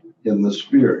God in the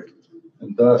Spirit.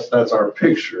 And thus, that's our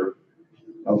picture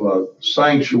of a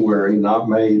sanctuary not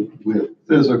made with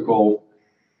physical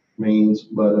means,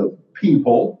 but of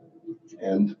people.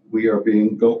 And we are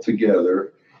being built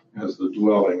together as the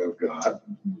dwelling of God.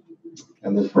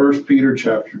 And then 1 Peter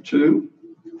chapter 2.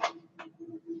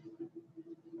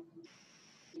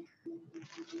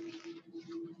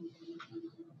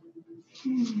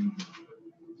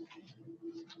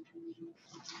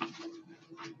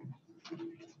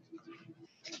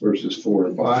 Verses 4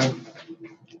 and 5.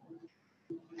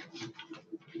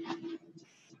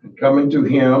 And coming to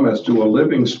him as to a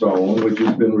living stone, which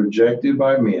has been rejected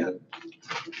by men,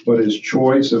 but is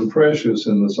choice and precious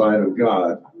in the sight of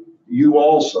God, you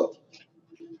also,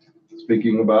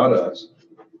 speaking about us,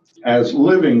 as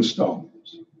living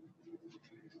stones,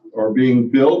 are being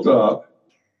built up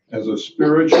as a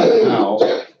spiritual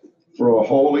house for a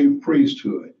holy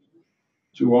priesthood,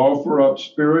 to offer up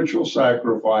spiritual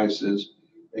sacrifices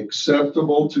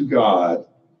acceptable to God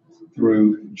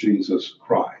through Jesus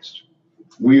Christ.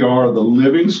 We are the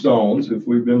living stones if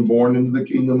we've been born into the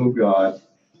kingdom of God,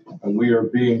 and we are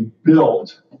being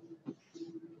built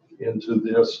into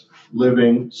this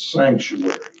living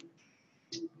sanctuary.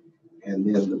 And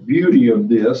then the beauty of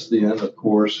this, then, of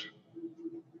course,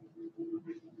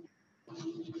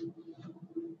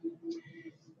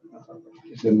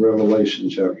 is in Revelation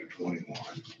chapter 21.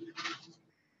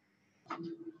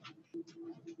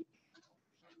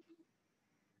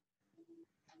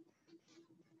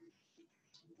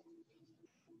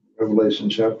 Revelation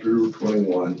chapter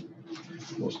 21.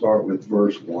 We'll start with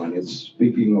verse 1. It's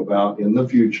speaking about in the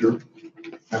future,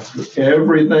 after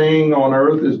everything on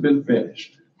earth has been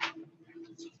finished.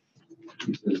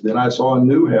 He says, then I saw a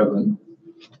new heaven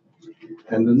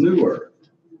and a new earth.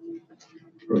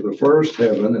 For the first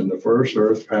heaven and the first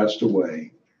earth passed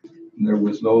away, and there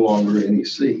was no longer any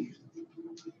sea.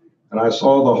 And I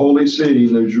saw the holy city,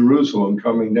 New Jerusalem,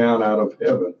 coming down out of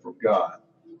heaven from God,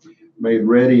 made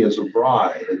ready as a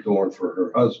bride adorned for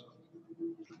her husband.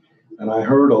 And I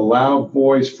heard a loud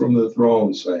voice from the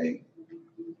throne saying,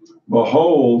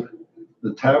 behold,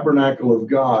 the tabernacle of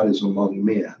God is among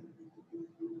men,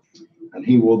 and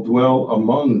he will dwell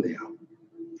among them,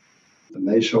 and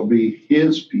they shall be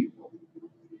his people,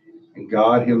 and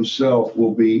God himself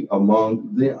will be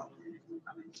among them.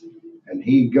 And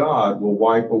he, God, will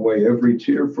wipe away every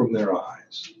tear from their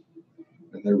eyes,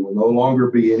 and there will no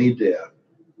longer be any death,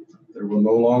 There will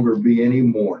no longer be any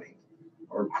mourning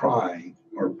or crying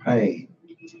or pain.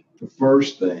 The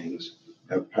first things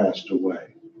have passed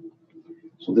away.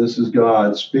 So this is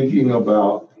God speaking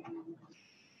about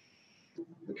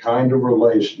the kind of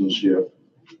relationship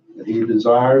that he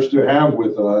desires to have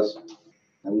with us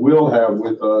and will have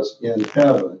with us in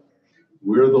heaven.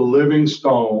 We're the living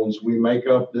stones. We make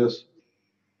up this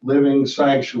living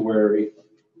sanctuary,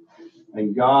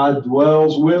 and God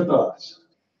dwells with us.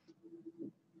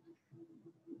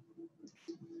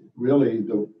 Really,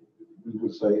 we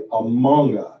would say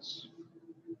among us.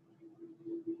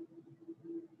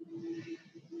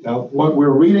 Now, what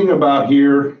we're reading about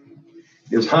here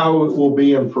is how it will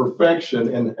be in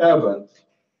perfection in heaven.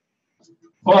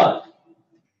 But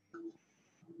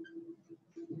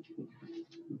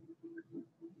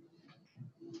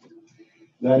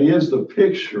that is the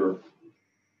picture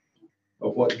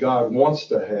of what God wants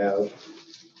to have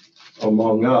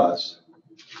among us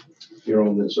here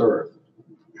on this earth.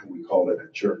 And we call it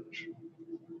a church.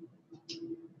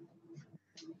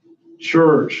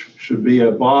 Church should be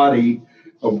a body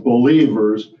of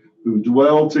believers who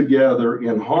dwell together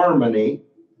in harmony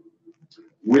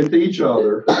with each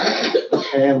other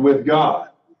and with God.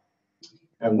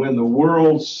 And when the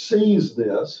world sees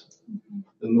this,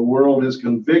 then the world is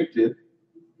convicted,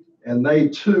 and they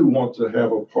too want to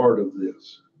have a part of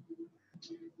this.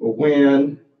 But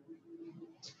when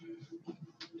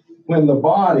the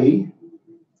body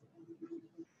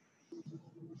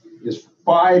is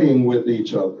fighting with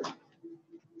each other,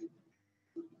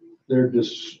 they're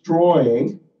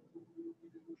destroying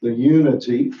the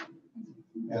unity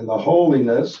and the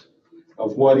holiness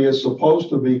of what is supposed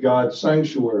to be God's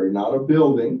sanctuary, not a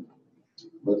building,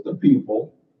 but the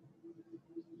people.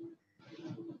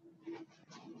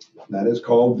 That is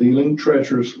called dealing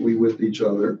treacherously with each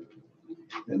other.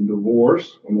 And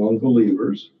divorce among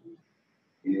believers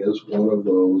is one of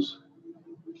those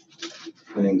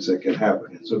things that can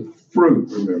happen. It's a fruit,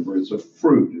 remember, it's a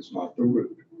fruit, it's not the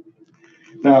root.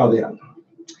 Now then,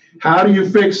 how do you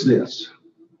fix this?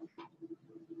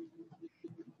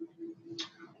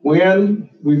 When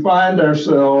we find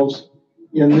ourselves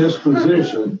in this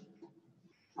position,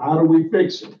 how do we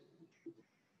fix it?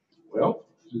 Well,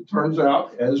 it turns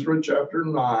out, Ezra chapter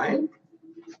 9,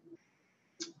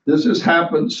 this has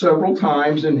happened several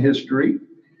times in history.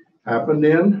 Happened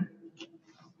in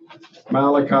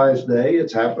Malachi's day.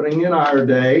 It's happening in our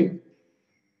day.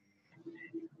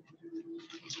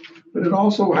 But it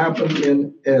also happened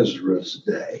in Ezra's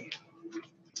day.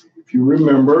 If you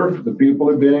remember, the people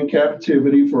had been in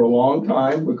captivity for a long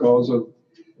time because of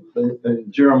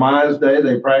Jeremiah's day.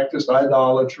 They practiced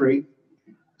idolatry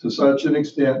to such an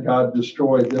extent God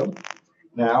destroyed them.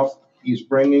 Now he's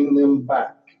bringing them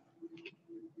back.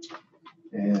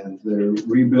 And they're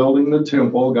rebuilding the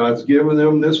temple. God's given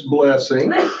them this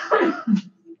blessing.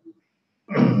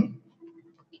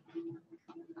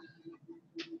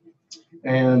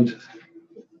 And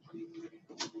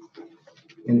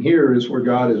here is where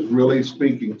God is really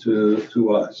speaking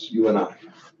to us, you and I.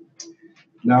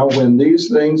 Now, when these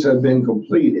things have been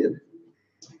completed,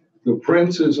 the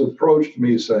princes approached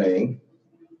me saying,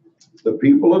 the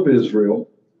people of Israel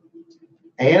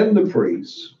and the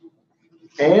priests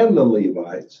and the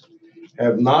Levites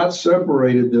have not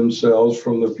separated themselves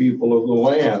from the people of the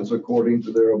lands according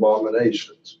to their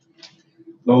abominations.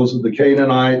 Those are the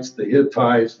Canaanites, the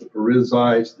Hittites, the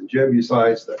Perizzites, the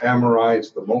Jebusites, the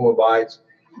Amorites, the Moabites,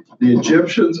 the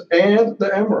Egyptians, and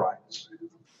the Amorites.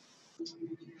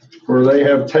 For they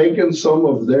have taken some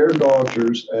of their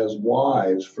daughters as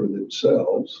wives for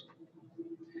themselves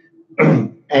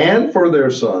and for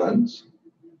their sons,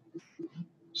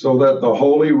 so that the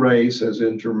holy race has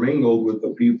intermingled with the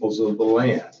peoples of the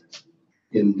land.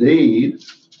 Indeed,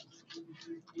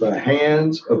 the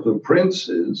hands of the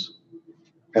princes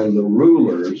and the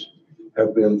rulers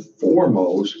have been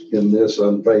foremost in this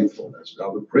unfaithfulness.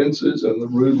 Now, the princes and the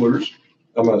rulers,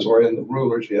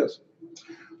 yes,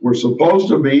 were supposed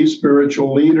to be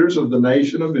spiritual leaders of the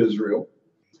nation of Israel.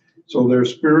 So their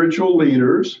spiritual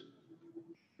leaders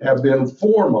have been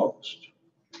foremost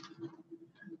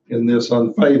in this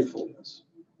unfaithfulness.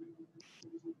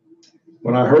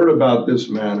 When I heard about this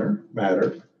matter,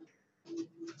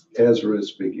 Ezra is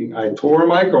speaking, I tore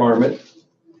my garment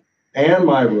and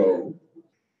my robe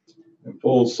and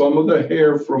pulled some of the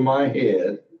hair from my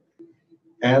head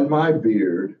and my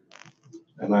beard,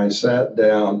 and I sat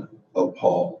down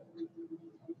appalled.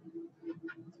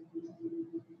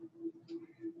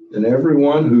 And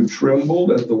everyone who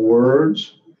trembled at the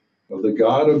words of the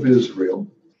God of Israel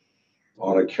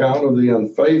on account of the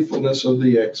unfaithfulness of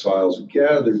the exiles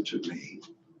gathered to me,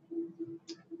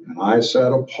 and I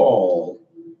sat appalled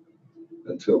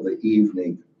until the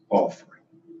evening offering.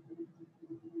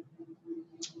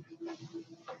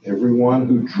 Everyone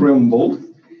who trembled,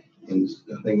 and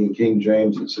I think in King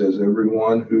James it says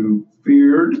everyone who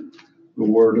feared the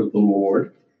word of the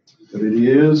Lord, but it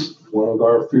is one of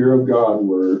our fear of God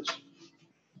words.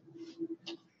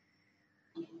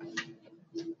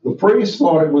 The priests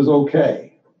thought it was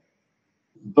okay.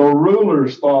 The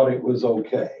rulers thought it was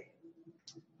okay.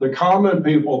 The common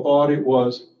people thought it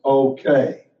was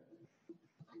okay.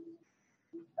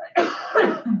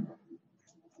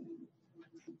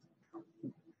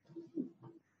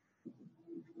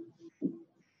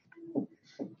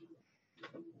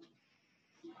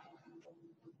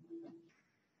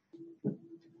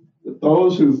 But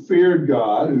those who feared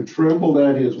God, who trembled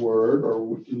at his word, or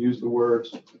we can use the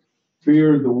words,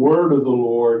 feared the word of the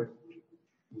Lord,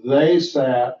 they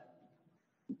sat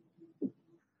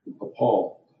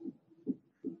appalled.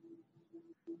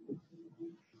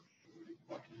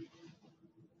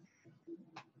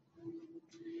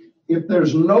 If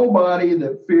there's nobody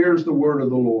that fears the word of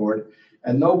the Lord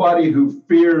and nobody who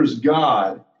fears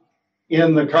God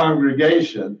in the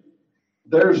congregation,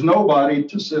 there's nobody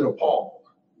to sit appalled.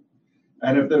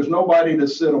 And if there's nobody to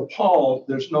sit appalled,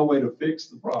 there's no way to fix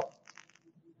the problem.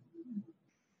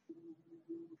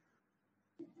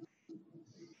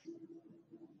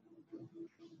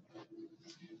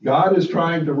 God is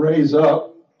trying to raise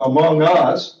up among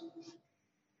us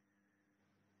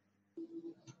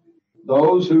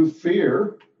those who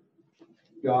fear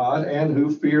God and who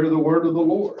fear the word of the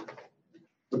Lord.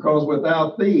 Because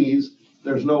without these,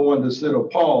 there's no one to sit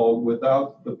appalled.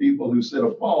 Without the people who sit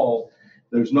appalled,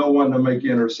 there's no one to make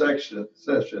intercession,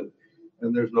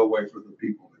 and there's no way for the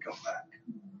people to come back.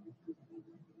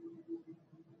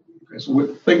 Okay,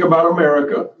 so think about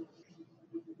America.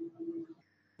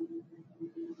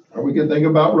 Or we can think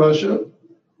about Russia.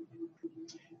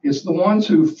 It's the ones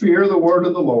who fear the word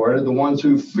of the Lord, the ones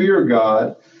who fear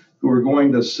God, who are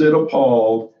going to sit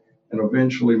appalled and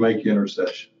eventually make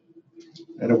intercession.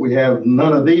 And if we have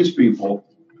none of these people,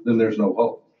 then there's no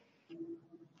hope.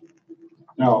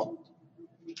 Now,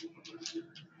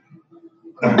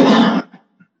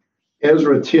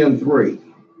 Ezra 10:3.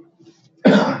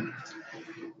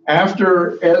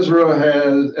 After Ezra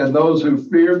has, and those who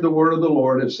feared the word of the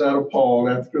Lord have sat appalled,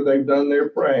 after they've done their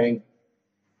praying,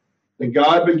 then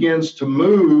God begins to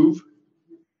move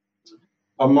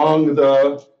among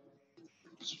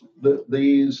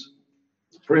these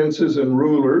princes and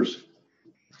rulers.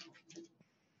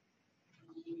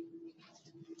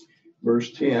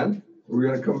 Verse 10. We're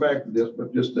going to come back to this,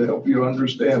 but just to help you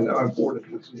understand how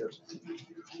important this is.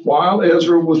 While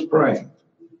Ezra was praying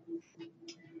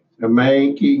and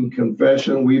making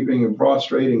confession, weeping and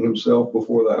prostrating himself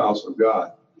before the house of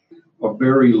God, a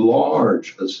very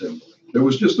large assembly. There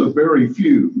was just a very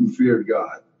few who feared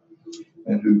God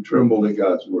and who trembled at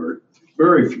God's word.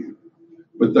 Very few.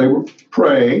 But they were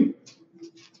praying,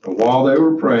 and while they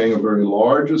were praying, a very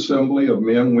large assembly of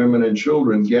men, women, and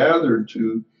children gathered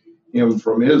to him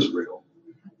from Israel,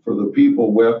 for the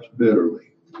people wept bitterly.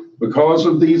 Because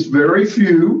of these very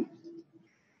few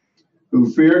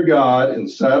who feared God and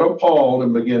sat appalled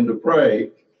and began to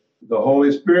pray, the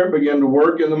Holy Spirit began to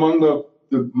work in among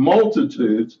the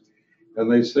multitudes,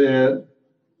 and they said,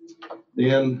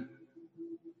 then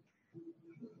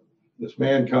this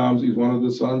man comes, he's one of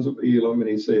the sons of Elam, and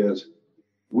he says,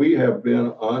 we have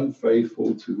been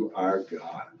unfaithful to our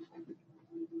God.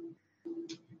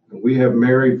 And we have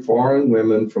married foreign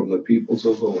women from the peoples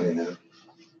of the land.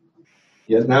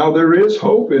 Yet now there is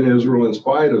hope in Israel in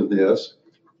spite of this.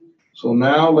 So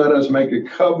now let us make a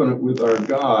covenant with our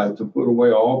God to put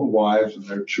away all the wives and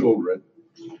their children,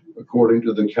 according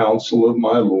to the counsel of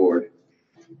my Lord,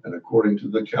 and according to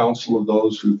the counsel of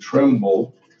those who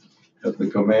tremble at the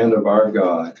command of our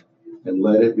God, and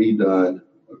let it be done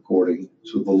according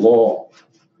to the law.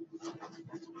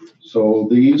 So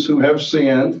these who have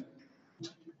sinned,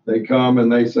 they come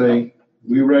and they say,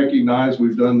 we recognize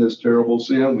we've done this terrible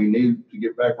sin. We need to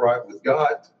get back right with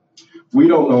God. We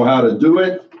don't know how to do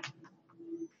it.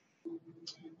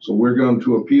 So we're going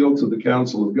to appeal to the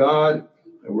counsel of God,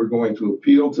 and we're going to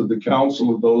appeal to the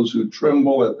counsel of those who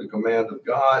tremble at the command of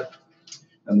God.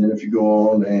 And then if you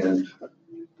go on and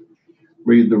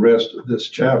read the rest of this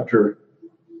chapter,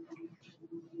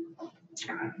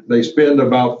 they spend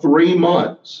about 3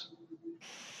 months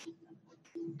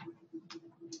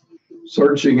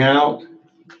searching out,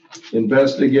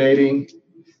 investigating,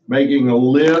 making a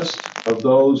list of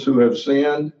those who have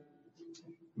sinned,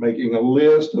 making a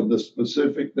list of the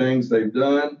specific things they've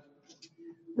done.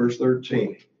 Verse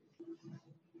 13,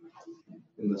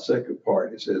 in the second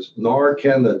part, it says, nor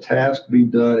can the task be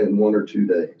done in 1 or 2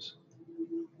 days.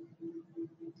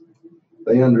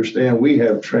 They understand we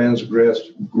have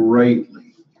transgressed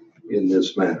greatly in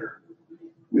this matter.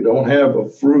 We don't have a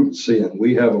fruit sin.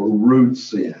 We have a root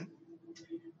sin.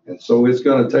 And so it's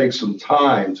going to take some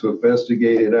time to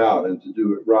investigate it out and to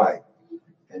do it right.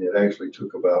 And it actually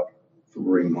took about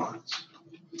 3 months.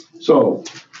 So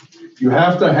you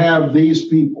have to have these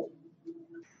people.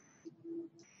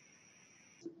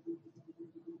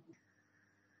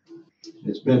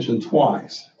 It's mentioned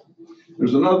twice.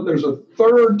 There's a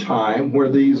third time where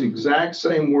these exact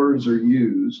same words are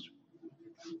used.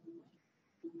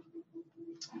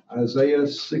 Isaiah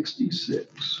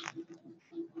 66.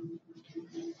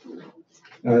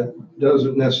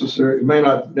 It may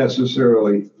not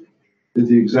necessarily be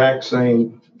the exact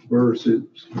same words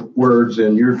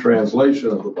in your translation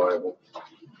of the Bible,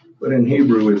 but in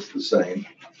Hebrew it's the same.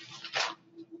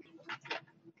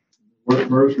 What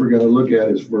verse we're going to look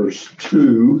at is verse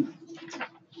 2,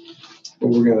 but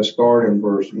we're going to start in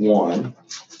verse 1.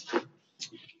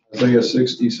 Isaiah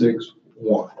 66,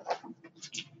 1.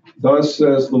 Thus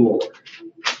says the Lord,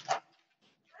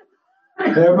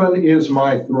 heaven is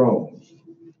my throne,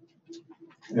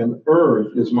 and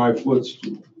earth is my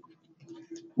footstool.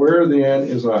 Where then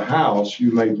is a house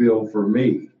you may build for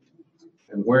me?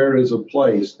 And where is a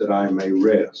place that I may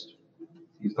rest?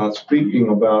 He's not speaking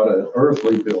about an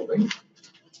earthly building.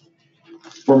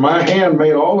 For my hand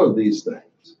made all of these things.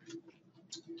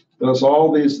 Thus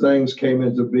all these things came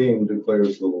into being,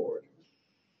 declares the Lord.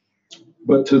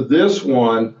 But to this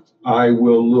one I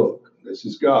will look. This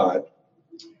is God.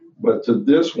 But to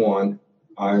this one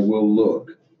I will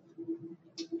look.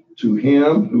 To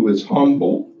him who is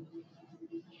humble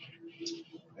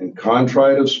and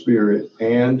contrite of spirit,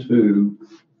 and who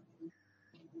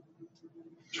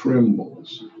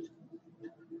trembles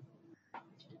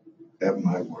at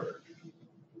my word.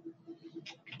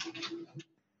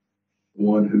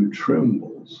 One who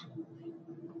trembles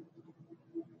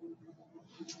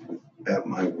at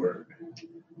my word.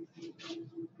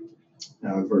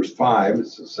 Now in verse 5,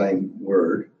 it's the same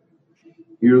word.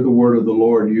 Hear the word of the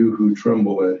Lord, you who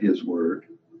tremble at his word.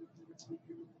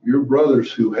 Your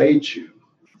brothers who hate you,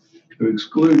 who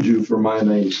exclude you for my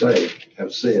name's sake,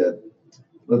 have said,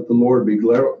 let the Lord be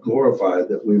glorified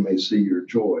that we may see your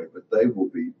joy, but they will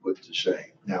be put to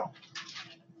shame. Now,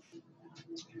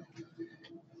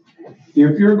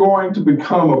 if you're going to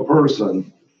become a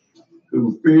person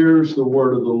who fears the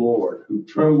word of the Lord, who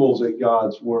trembles at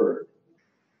God's word,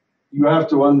 you have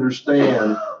to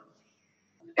understand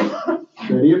that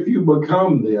if you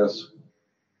become this,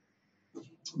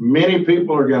 many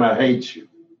people are going to hate you.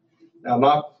 Now,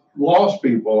 not lost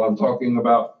people, I'm talking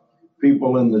about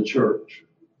people in the church.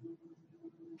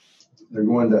 They're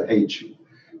going to hate you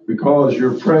because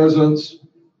your presence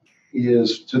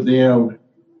is to them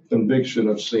conviction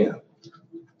of sin.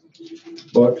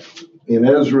 But in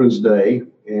Ezra's day,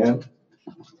 and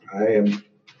I am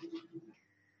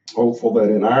hopeful that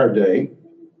in our day,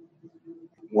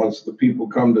 once the people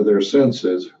come to their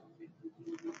senses,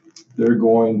 they're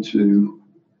going to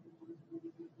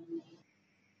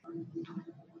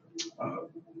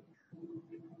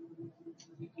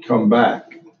come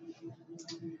back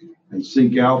and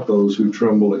seek out those who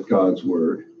tremble at God's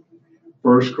word.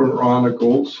 1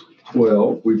 Chronicles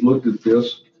 12, we've looked at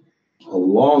this a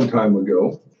long time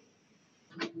ago.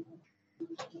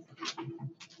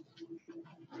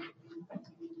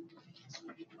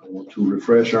 I want to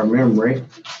refresh our memory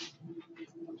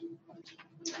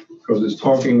because it's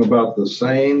talking about the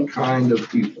same kind of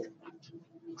people.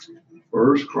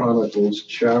 1 Chronicles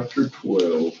chapter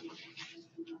 12,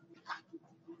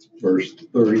 verse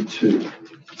 32.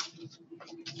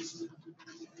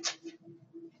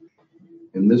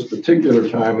 In this particular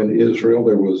time in Israel,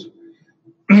 there was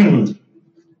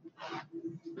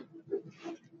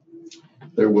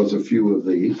a few of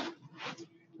these.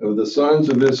 Of the sons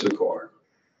of Issachar,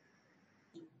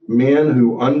 men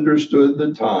who understood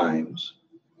the times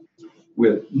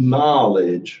with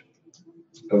knowledge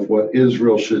of what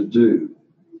Israel should do.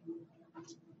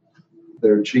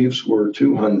 Their chiefs were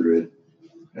 200,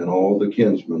 and all the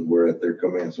kinsmen were at their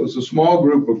command. So it's a small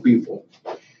group of people.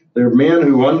 They're men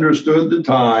who understood the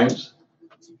times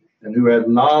and who had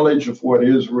knowledge of what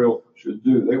Israel should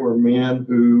do. They were men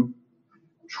who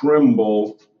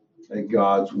trembled at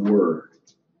God's word.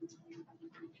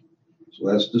 So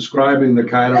that's describing the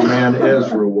kind of man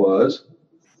Ezra was.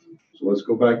 So let's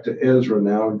go back to Ezra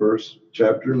now in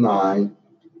chapter 9.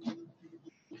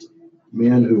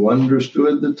 Men who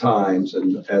understood the times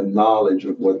and had knowledge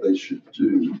of what they should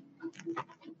do.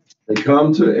 They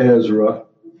come to Ezra,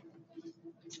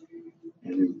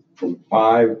 and from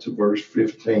 5 to verse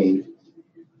 15,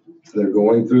 they're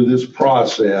going through this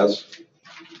process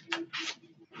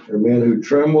They're men who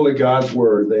trembled at God's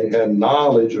word. They had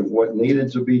knowledge of what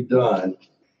needed to be done,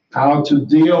 how to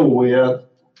deal with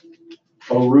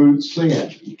a root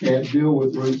sin. You can't deal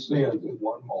with root sins in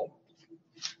one moment.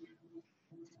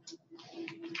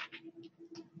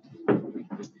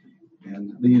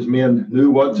 And these men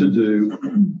knew what to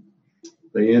do.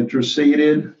 They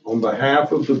interceded on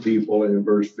behalf of the people. And in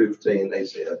verse 15, they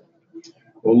said,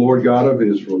 O Lord God of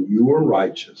Israel, you are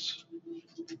righteous.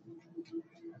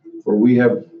 For we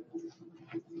have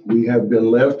been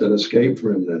left an escaped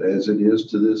remnant as it is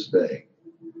to this day.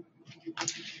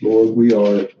 Lord, we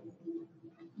are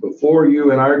before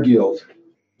you in our guilt,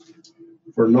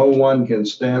 for no one can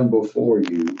stand before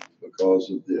you because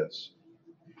of this.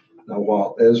 Now,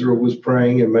 while Ezra was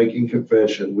praying and making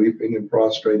confession, weeping and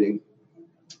prostrating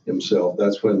himself,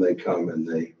 that's when they come and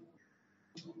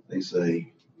they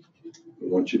say, we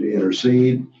want you to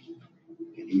intercede.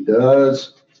 And he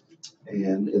does.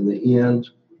 And in the end,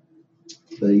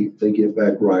 they get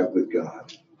back right with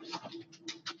God.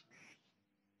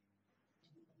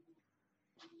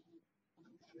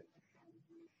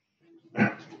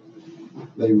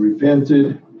 They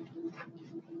repented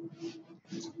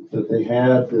that they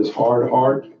had this hard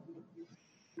heart.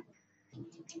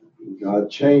 God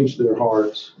changed their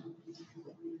hearts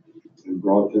and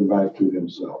brought them back to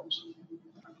themselves.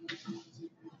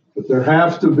 But there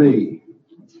have to be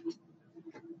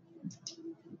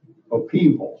a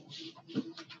people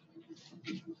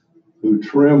who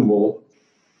tremble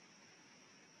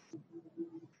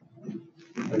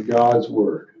at God's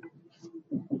word.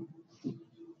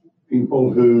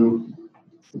 People who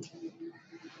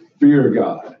fear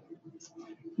God.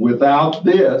 Without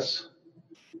this,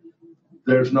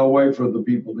 there's no way for the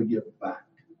people to give back.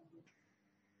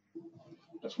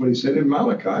 That's what he said in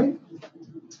Malachi.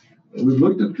 And we've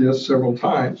looked at this several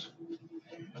times.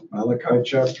 Malachi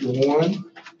chapter 1.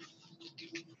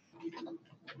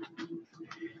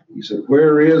 He said,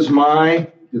 where is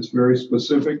this very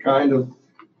specific kind of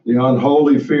the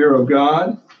unholy fear of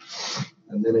God?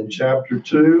 And then in chapter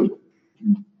 2,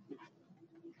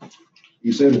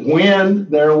 he said, when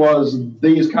there was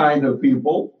these kind of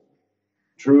people,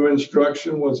 true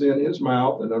instruction was in his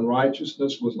mouth, and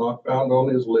unrighteousness was not found on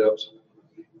his lips.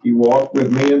 He walked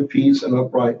with me in peace and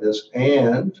uprightness,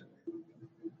 and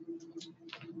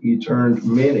he turned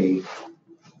many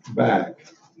back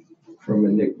from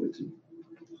iniquity.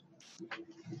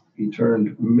 He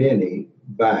turned many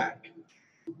back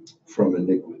from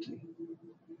iniquity.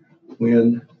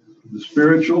 When the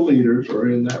spiritual leaders are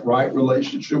in that right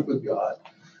relationship with God,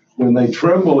 when they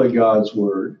tremble at God's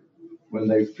word, when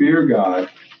they fear God,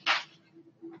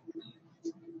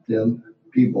 then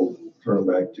people turn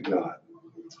back to God.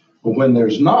 But when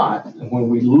there's not, and when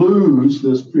we lose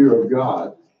this fear of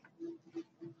God,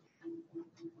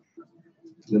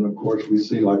 then of course we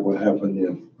see like what happened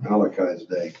in Malachi's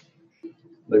day.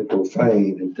 They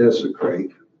profane and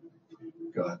desecrate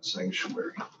God's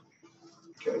sanctuary.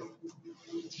 Okay.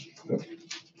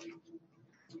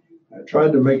 I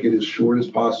tried to make it as short as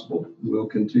possible. We'll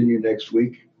continue next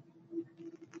week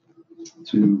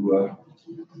to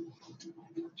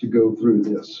go through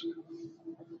this.